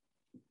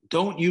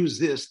 don't use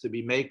this to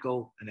be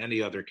mekel in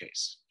any other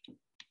case.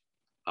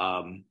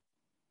 And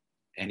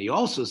he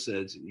also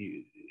says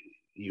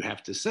you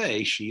have to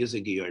say she is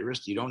a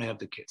giyorist. You don't have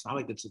the case. It's not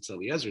like the Tzitz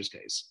Eliezer's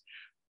case.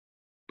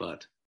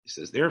 But he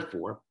says,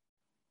 therefore,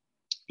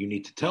 you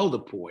need to tell the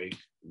boy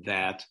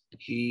that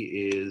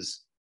he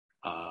is,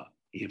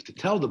 you have to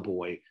tell the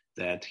boy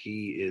that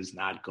he is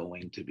not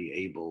going to be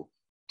able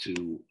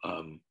to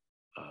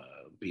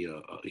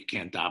he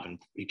can't daven,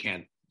 he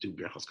can't do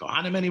Birchas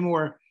Kohanim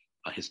anymore.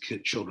 His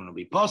children will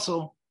be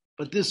puzzle.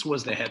 But this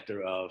was the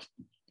heter of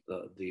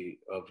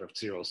Rav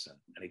Tzirelsohn,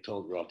 and he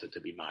told Rota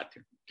to be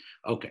matir.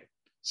 Okay,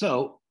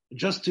 so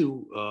just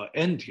to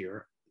end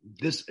here,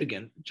 this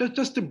again,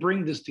 just to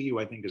bring this to you,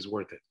 I think is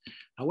worth it.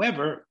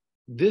 However,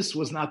 this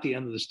was not the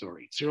end of the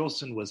story.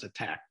 Tzirelsohn was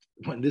attacked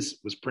when this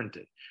was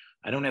printed.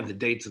 I don't have the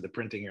dates of the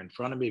printing here in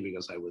front of me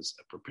because I was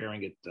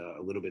preparing it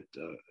a little bit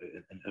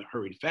in a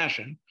hurried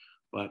fashion,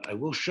 but I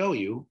will show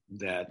you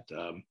that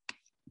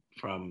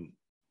from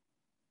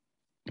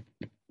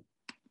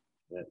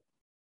that.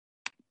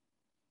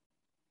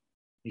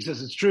 He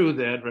says it's true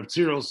that Rav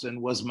Tzirelsohn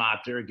was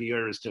mater,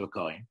 giyorus to a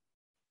Kohain.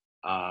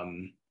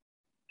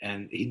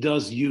 And he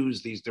does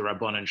use these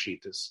derabanan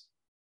shitas.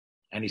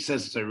 And he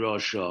says it's a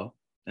rosh and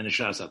a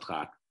shas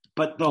atchak.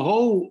 But the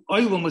whole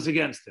oilam was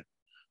against him.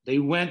 They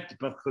went,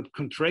 but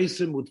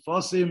contrasim with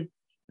fosim.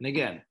 And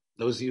again,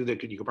 those of you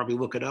that you could probably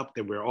look it up,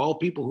 there were all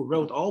people who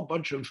wrote all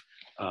bunch of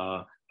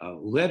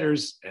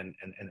letters and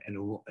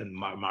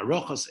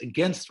marochas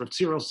against Rav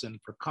Tzirelsohn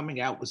for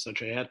coming out with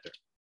such a heter.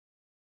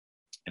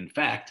 In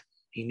fact,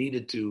 he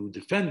needed to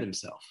defend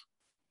himself.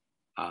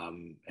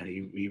 And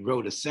he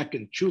wrote a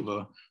second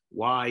tshuva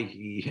why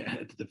he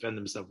had to defend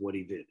himself, what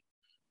he did.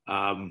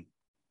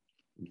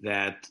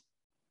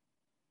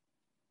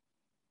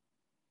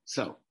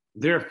 So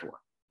therefore,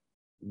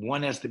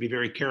 one has to be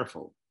very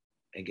careful,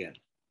 again,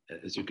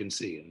 as you can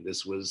see. And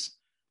this was,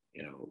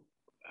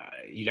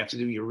 you'd have to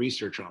do your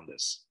research on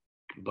this.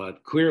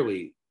 But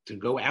clearly, to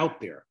go out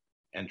there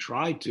and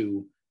try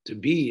to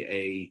be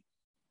a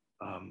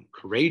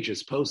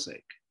courageous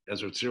posek,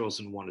 as Rav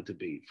Tzirelsohn wanted to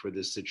be for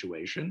this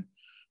situation,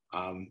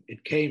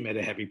 it came at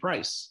a heavy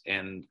price.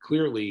 And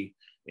clearly,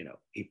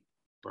 he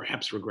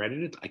perhaps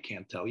regretted it. I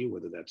can't tell you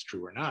whether that's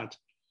true or not,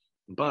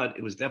 but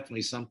it was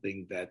definitely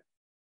something that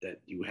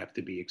you have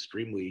to be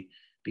extremely,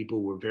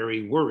 people were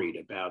very worried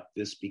about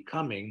this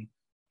becoming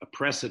a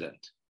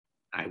precedent,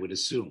 I would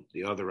assume,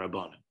 the other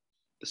Rabbanim.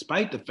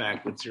 Despite the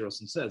fact that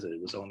Tzirelsohn says that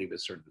it was only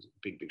this certain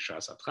big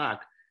shas atchak,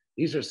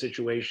 these are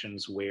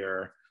situations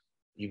where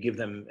you give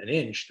them an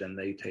inch, then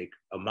they take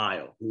a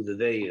mile. Who the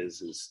they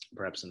is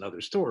perhaps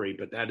another story,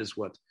 but that is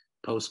what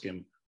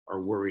poskim are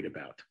worried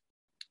about.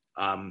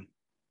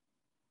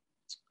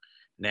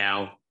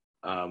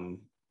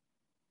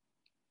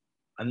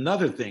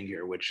 Another thing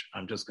here, which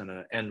I'm just going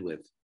to end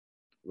with,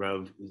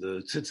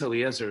 the Tzitz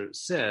Eliezer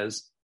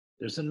says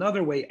there's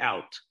another way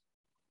out,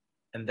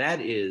 and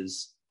that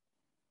is,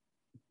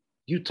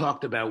 you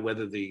talked about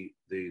whether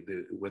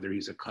whether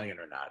he's a kohen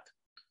or not,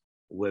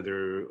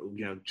 whether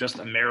just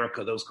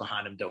America, those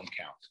Kohanim don't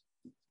count.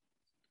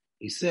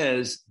 He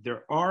says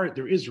there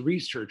is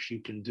research you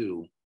can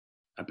do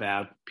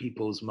about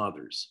people's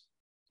mothers,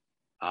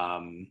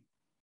 and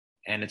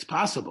it's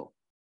possible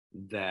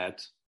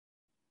that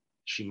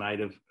she might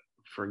have,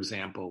 for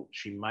example,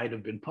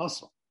 been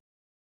puzzled,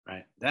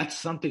 right? That's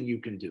something you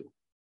can do.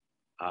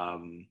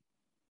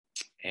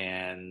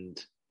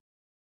 And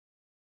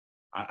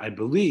I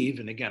believe,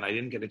 and again, I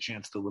didn't get a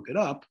chance to look it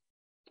up,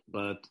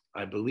 but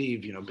I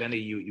believe, Benny,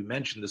 you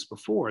mentioned this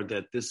before,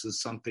 that this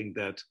is something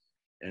that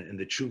in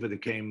the tshuva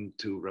that came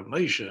to Rav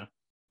Moshe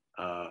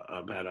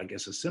about, I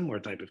guess, a similar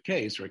type of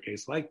case, or a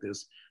case like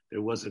this,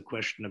 there was a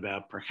question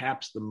about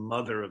perhaps the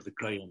mother of the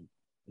kohen.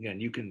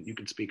 Again, you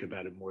can speak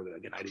about it more.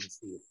 Again, I didn't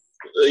see it.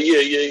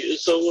 Yeah.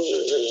 So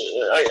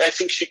I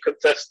think she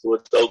confessed to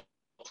adultery.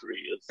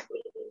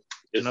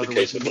 Is the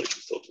case of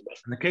Moshe talking about.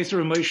 In the case of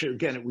Moshe,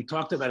 again, we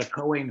talked about a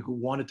Kohen who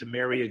wanted to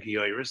marry a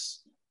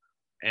Giyoris,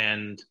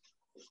 and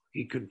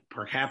he could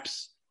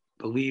perhaps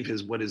believe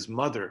what his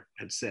mother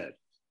had said,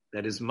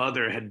 that his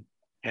mother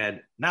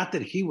had not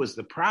that he was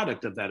the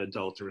product of that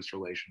adulterous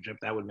relationship.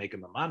 That would make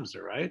him a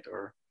mamzer, right?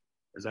 Or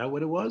is that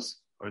what it was?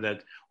 Or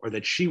that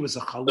she was a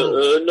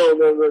halal? No.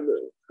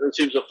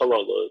 She was a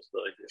halal.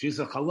 She's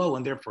a halal,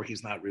 and therefore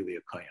he's not really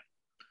a kohen.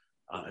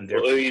 And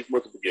therefore, he's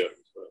more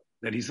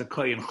that he's a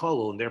kohen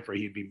halal, and therefore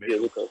he'd be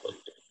married.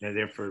 And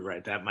therefore,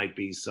 right, that might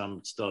be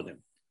some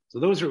studim. So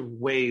those are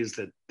ways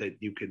that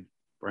you could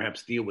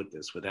perhaps deal with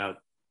this without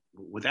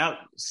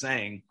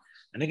saying.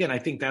 And again, I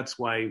think that's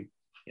why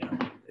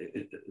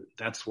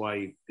that's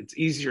why it's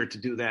easier to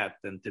do that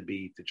than to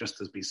be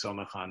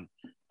somach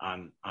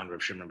on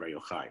Rav Shimon Bar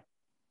Yochai.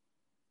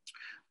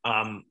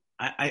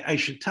 I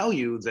should tell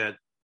you that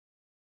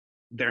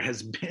there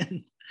has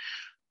been,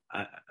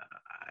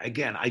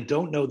 again, I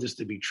don't know this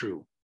to be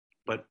true,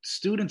 but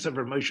students of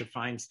Rav Moshe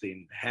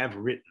Feinstein have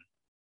written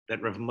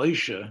that Rav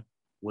Moshe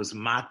was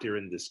matir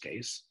in this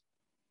case.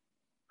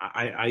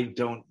 I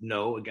don't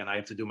know. Again, I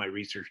have to do my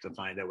research to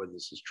find out whether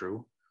this is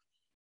true.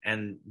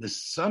 And the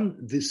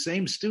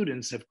same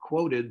students have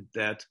quoted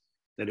that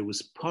it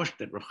was pushed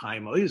that Rav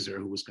Chaim Oizer,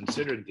 who was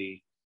considered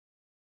the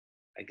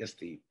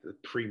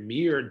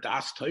premier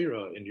Das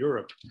Torah in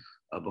Europe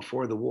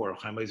before the war,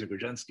 Chaim Oizer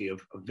Grudzinski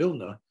of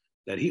Vilna,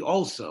 that he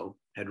also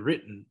had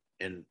written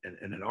in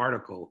an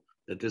article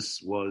that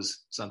this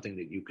was something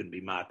that you can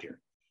be matir.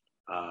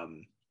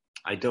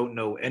 I don't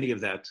know any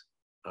of that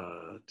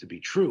to be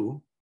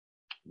true,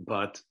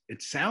 but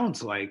it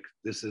sounds like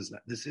this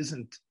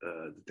isn't.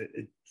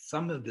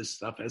 Some of this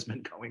stuff has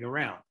been going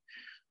around,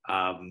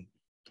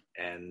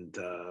 and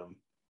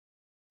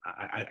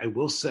I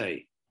will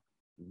say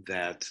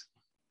that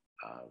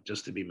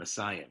just to be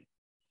messiah,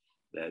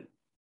 that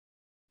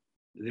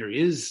there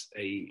is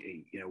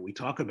we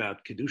talk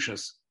about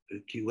kedushas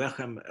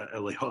kilechem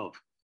elehov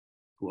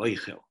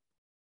huoichel,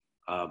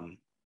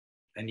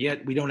 and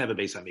yet we don't have a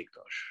Beis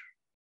Hamikdash.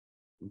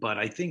 But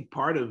I think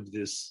part of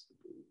this,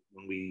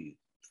 when we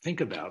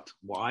think about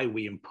why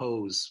we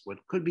impose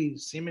what could be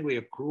seemingly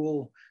a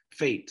cruel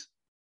fate,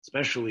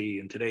 especially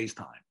in today's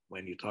time,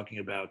 when you're talking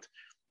about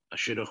a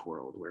shidduch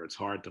world where it's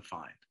hard to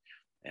find,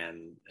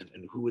 and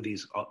who are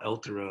these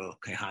eltera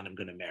kehanim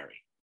going to marry?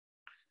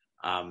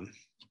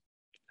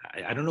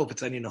 I don't know if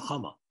it's any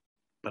neshama,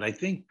 but I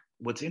think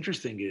what's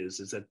interesting is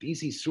that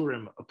these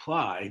isurim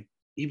apply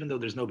even though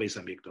there's no Beis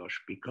Hamikdash,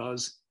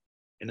 because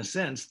in a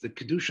sense, the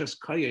Kedushas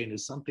Kohain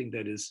is something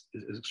that is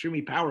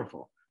extremely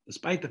powerful,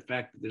 despite the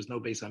fact that there's no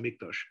Beis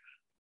Hamikdash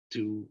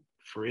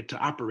for it to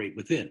operate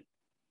within,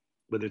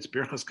 whether it's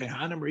Birchas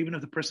Kehanim or even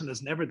if the person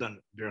has never done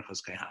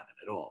Birchas Kehanim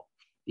at all.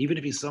 Even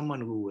if he's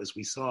someone who, as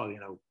we saw,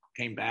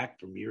 came back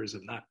from years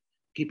of not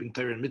keeping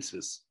Torah and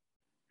mitzvahs,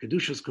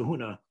 Kedushas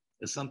Kahuna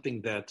is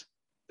something that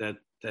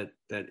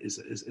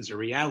is a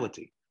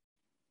reality,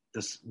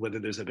 whether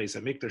there's a Beis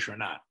Hamikdash or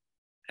not.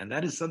 And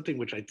that is something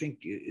which I think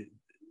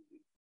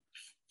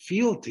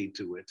fealty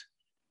to it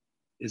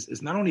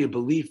is not only a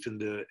belief in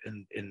the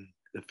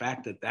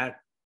fact that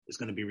is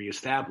going to be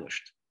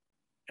reestablished,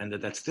 and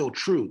that's still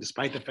true,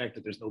 despite the fact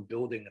that there's no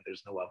building and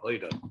there's no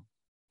avodah.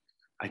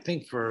 I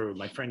think for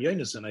my friend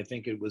Yonason, I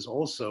think it was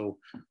also,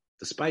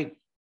 despite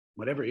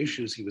whatever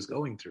issues he was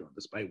going through,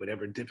 despite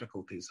whatever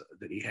difficulties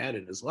that he had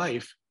in his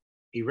life,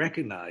 he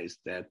recognized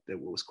that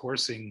what was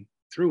coursing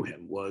through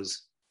him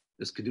was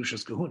this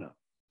Kedushas Kahuna.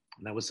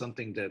 And that was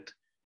something that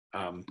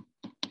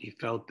he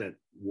felt that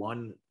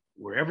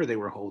wherever they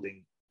were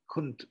holding,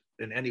 couldn't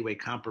in any way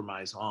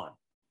compromise on.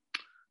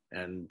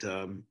 And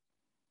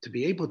to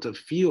be able to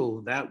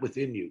feel that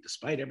within you,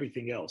 despite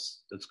everything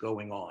else that's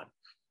going on,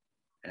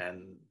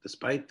 and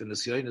despite the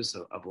nisyonos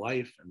of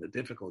life and the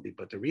difficulty,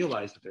 but to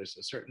realize that there's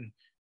a certain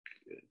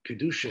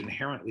kedusha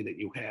inherently that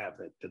you have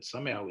that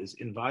somehow is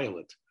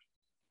inviolate,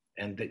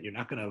 and that you're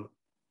not going to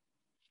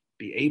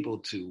be able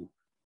to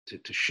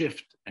to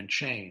shift and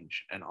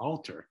change and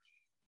alter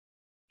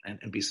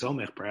and be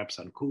somech perhaps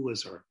on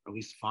kulas, or at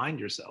least find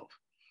yourself,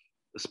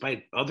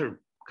 despite other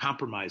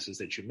compromises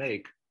that you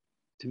make,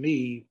 to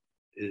me,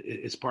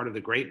 it's part of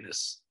the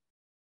greatness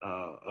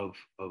of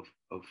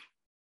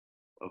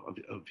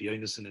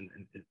Yonason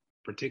in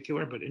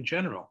particular, but in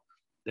general,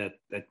 that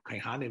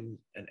Kohanim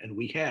and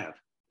we have,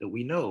 that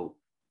we know,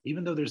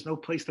 even though there's no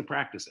place to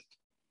practice it,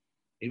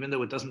 even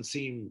though it doesn't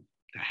seem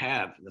to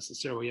have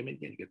necessarily, I mean,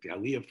 you get the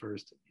aliyah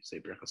first, and you say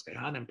Berachos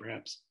Kohanim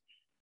perhaps,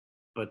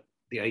 but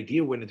the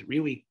idea when it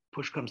really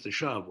push comes to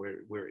shove,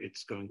 where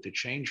it's going to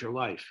change your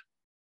life,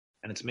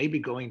 and it's maybe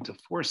going to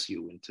force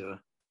you into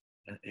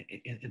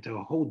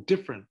a whole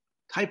different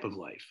type of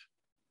life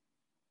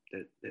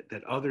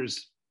that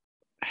others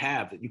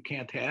have that you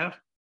can't have,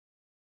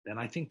 then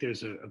I think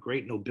there's a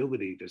great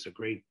nobility, there's a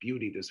great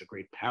beauty, there's a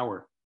great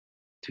power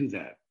to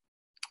that.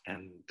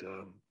 And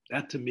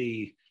that to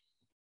me,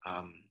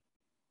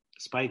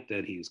 despite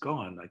that he's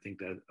gone, I think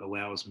that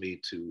allows me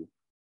to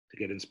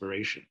get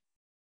inspiration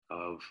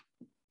of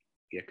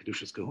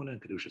Kedushas Kahuna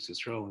and Kedushas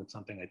Yisrael. And it's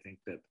something I think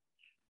that,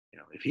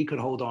 if he could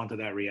hold on to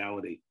that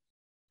reality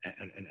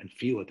and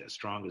feel it as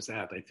strong as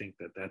that, I think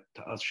that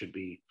to us should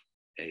be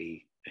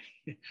a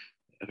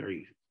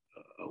very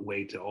a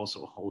way to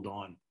also hold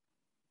on,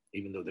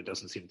 even though there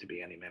doesn't seem to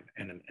be any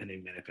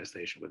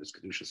manifestation, whether it's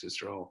Kedushas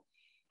Yisrael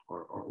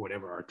or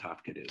whatever our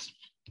tafkid is.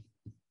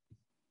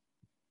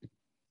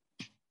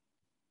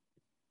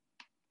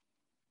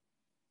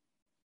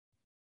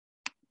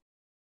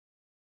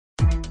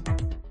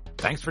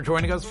 Thanks for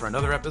joining us for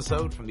another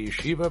episode from the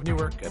Yeshiva of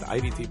Newark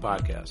IDT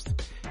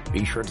podcast.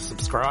 Be sure to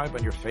subscribe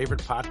on your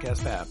favorite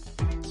podcast app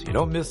so you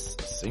don't miss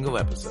a single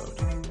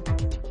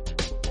episode.